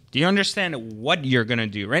school? Do you understand what you're going to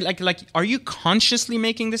do, right? Like, are you consciously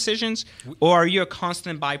making decisions, or are you a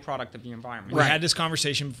constant byproduct of the environment? We had this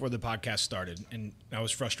conversation before the podcast started, and I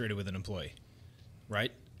was frustrated with an employee,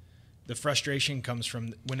 right? The frustration comes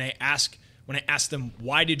from when I ask them,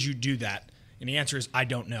 why did you do that? And the answer is, I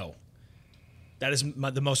don't know. That is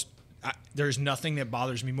the most, there's nothing that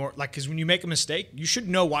bothers me more. Like, because when you make a mistake, you should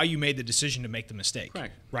know why you made the decision to make the mistake.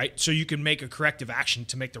 Correct. Right? So you can make a corrective action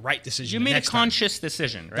to make the right decision. You the made a next time. conscious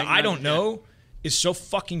decision, right? The I don't know is so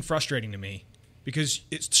fucking frustrating to me because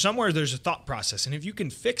it's somewhere there's a thought process. And if you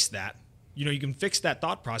can fix that, you can fix that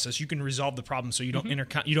thought process, you can resolve the problem so you don't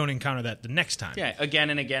you don't encounter that the next time. Yeah, again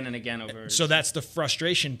and again and again over. So that's the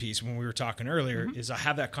frustration piece when we were talking earlier is I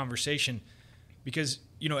have that conversation because,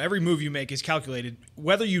 every move you make is calculated.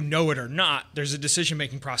 Whether you know it or not, there's a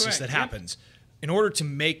decision-making process that happens. In order to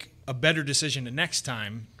make a better decision the next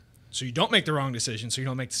time, so you don't make the wrong decision, so you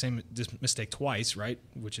don't make the same mistake twice, right?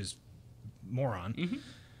 Which is moron.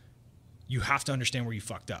 You have to understand where you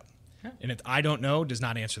fucked up. And if I don't know, does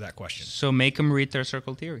not answer that question. So make them read their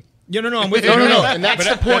circle theory. No, I'm with you. No, and that's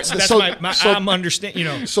the point. I'm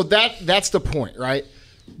understanding. So that's the point, right?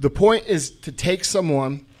 The point is to take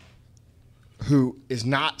someone who is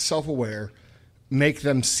not self-aware, make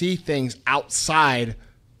them see things outside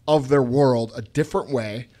of their world a different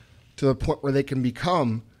way to the point where they can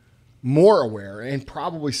become more aware and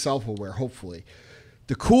probably self-aware, hopefully.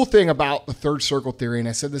 The cool thing about the third circle theory, and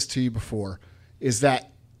I said this to you before, is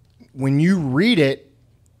that when you read it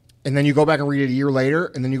and then you go back and read it a year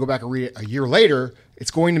later and then you go back and read it a year later,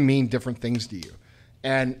 it's going to mean different things to you.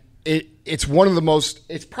 And it's probably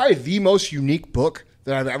the most unique book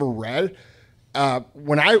that I've ever read.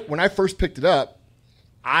 When I first picked it up,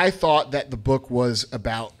 I thought that the book was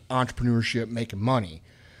about entrepreneurship, making money.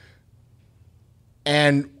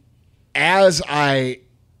 And as I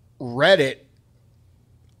read it,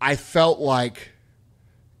 I felt like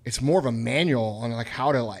it's more of a manual on like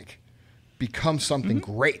how to like become something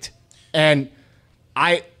great. And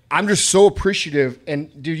I'm just so appreciative.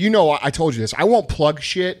 And dude, I told you this. I won't plug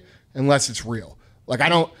shit unless it's real. Like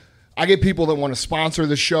I get people that want to sponsor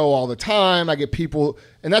the show all the time. I get people,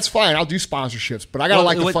 and that's fine. I'll do sponsorships, but I gotta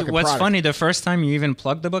like the fucking What's product. funny, the first time you even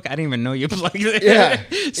plugged the book, I didn't even know you plugged it. Yeah,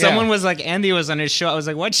 Someone yeah. was like, Andy was on his show. I was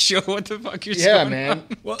like, what show? What the fuck you're Yeah, showing man.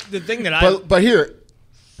 on? Well, the thing that But here,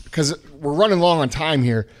 because we're running long on time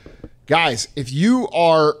here, guys, if you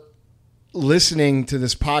are listening to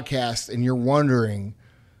this podcast and you're wondering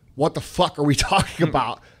what the fuck are we talking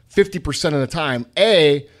about 50% of the time,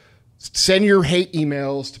 send your hate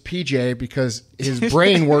emails to PJ because his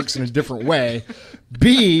brain works in a different way.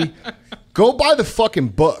 B, go buy the fucking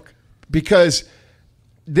book because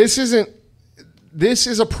this is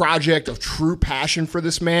a project of true passion for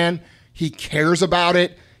this man. He cares about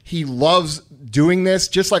it. He loves doing this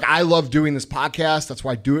just like I love doing this podcast. That's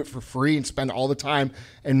why I do it for free and spend all the time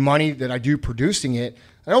and money that I do producing it.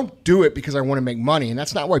 I don't do it because I want to make money, and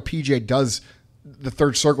that's not why PJ does the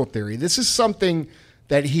third circle theory. This is something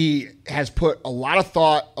that he has put a lot of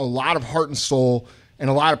thought, a lot of heart and soul, and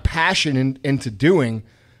a lot of passion into doing,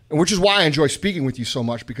 and which is why I enjoy speaking with you so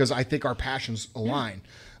much because I think our passions align.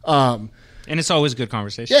 And it's always good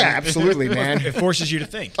conversation. Yeah, absolutely, man. it forces you to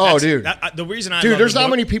think. Oh, dude. The reason I Dude, love there's the not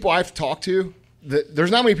book- many people I've talked to.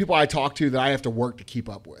 There's not many people I talk to that I have to work to keep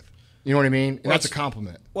up with. You know what I mean? And that's a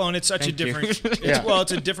compliment. Well, and it's such a different. Yeah. Well,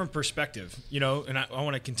 it's a different perspective, and I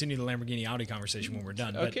want to continue the Lamborghini Audi conversation when we're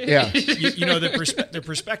done. But Okay. Yeah. the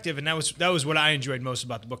perspective, and that was what I enjoyed most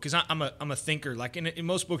about the book, because I'm a thinker. Like in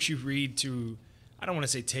most books you read to, I don't want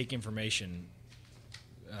to say take information.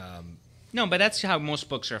 No, but that's how most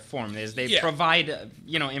books are formed. Is they provide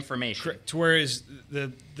information. Whereas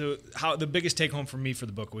the biggest take home for me for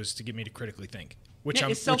the book was to get me to critically think, which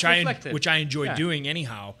it's self-reflective. which I enjoy doing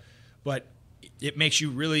anyhow. But it makes you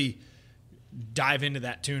really dive into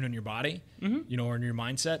that tune in your body, or in your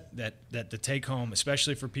mindset. That the take home,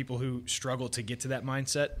 especially for people who struggle to get to that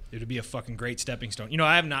mindset, it would be a fucking great stepping stone.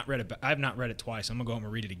 I have not read it. I have not read it twice. I'm gonna go home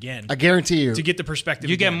and read it again. I guarantee you to get the perspective.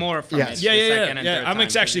 You again. get more from it. Yeah. I'm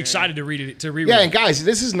actually excited to read it. To reread. Yeah, it. and guys,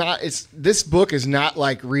 this book is not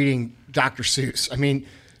like reading Dr. Seuss. I mean,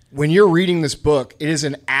 when you're reading this book, it is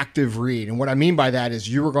an active read, and what I mean by that is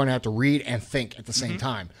you are going to have to read and think at the same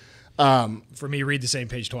time. For me, read the same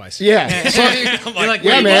page twice. Yeah, so, You're like,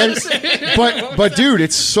 yeah, wait, man. But dude,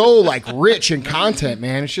 it's so like rich in content,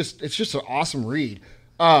 man. It's just an awesome read.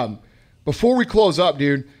 Before we close up,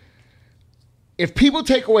 dude, if people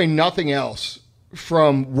take away nothing else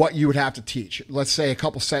from what you would have to teach, let's say a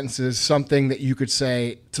couple sentences, something that you could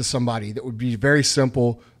say to somebody that would be very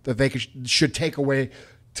simple that they should take away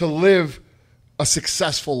to live a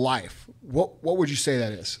successful life, what would you say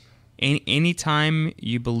that is? Anytime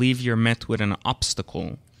you believe you're met with an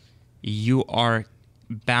obstacle, you are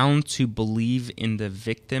bound to believe in the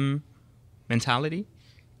victim mentality.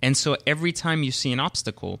 And so every time you see an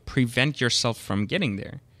obstacle, prevent yourself from getting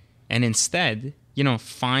there. And instead,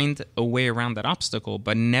 find a way around that obstacle,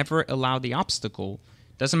 but never allow the obstacle,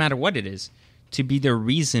 doesn't matter what it is, to be the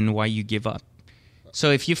reason why you give up. So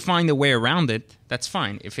if you find a way around it, that's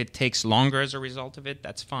fine. If it takes longer as a result of it,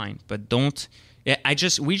 that's fine. But don't...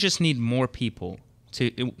 we just need more people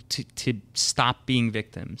to stop being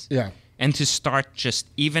victims. Yeah. And to start just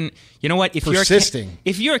even, if persisting.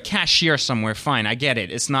 If you're a cashier somewhere, fine, I get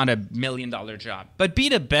it. It's not $1 million job, but be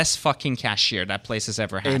the best fucking cashier that place has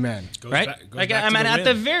ever had. Amen. Right? At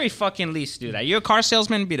the very fucking least, do that. You're a car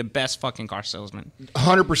salesman, be the best fucking car salesman.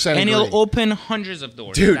 100% and agree. It'll open hundreds of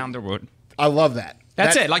doors down the road. I love that.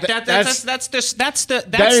 That's it. Like that that's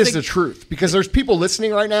the truth, because there's people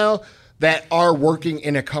listening right now that are working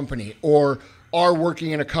in a company or are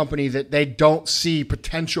working in a company that they don't see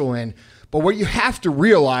potential in. But what you have to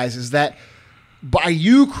realize is that by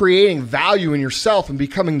you creating value in yourself and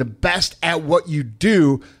becoming the best at what you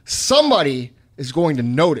do, somebody is going to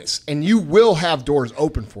notice, and you will have doors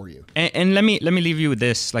open for you. And let me leave you with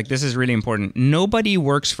this. Like, this is really important. Nobody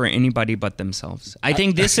works for anybody but themselves. I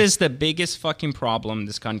think this is the biggest fucking problem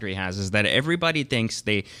this country has, is that everybody thinks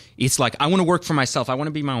it's like, I want to work for myself. I want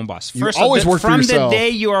to be my own boss. First, you always work for yourself. From the day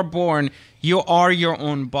you are born, you are your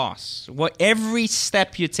own boss. Every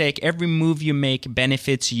step you take, every move you make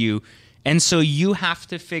benefits you. And so you have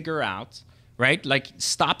to figure out, right? Like,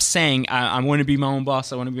 stop saying, I want to be my own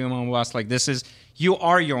boss. I want to be my own boss. Like, you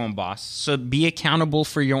are your own boss. So be accountable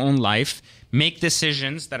for your own life. Make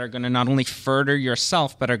decisions that are going to not only further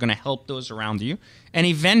yourself, but are going to help those around you. And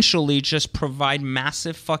eventually just provide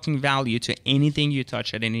massive fucking value to anything you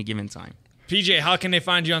touch at any given time. PJ, how can they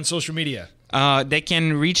find you on social media? They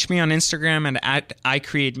can reach me on Instagram at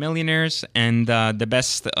 @ICreateMillionaires, and the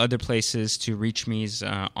best other places to reach me is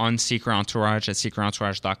on Secret Entourage at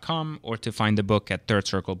secretentourage.com, or to find the book at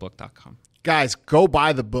thirdcirclebook.com. Guys, go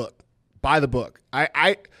buy the book. Buy the book.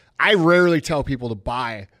 I rarely tell people to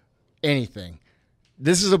buy anything.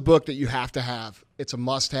 This is a book that you have to have. It's a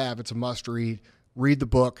must-have. It's a must-read. Read the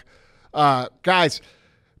book. Guys,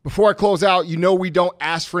 before I close out, we don't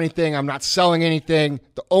ask for anything. I'm not selling anything.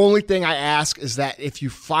 The only thing I ask is that if you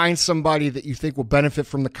find somebody that you think will benefit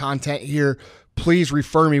from the content here, please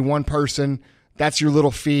refer me one person. That's your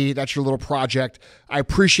little fee. That's your little project. I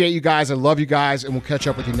appreciate you guys. I love you guys, and we'll catch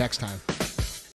up with you next time.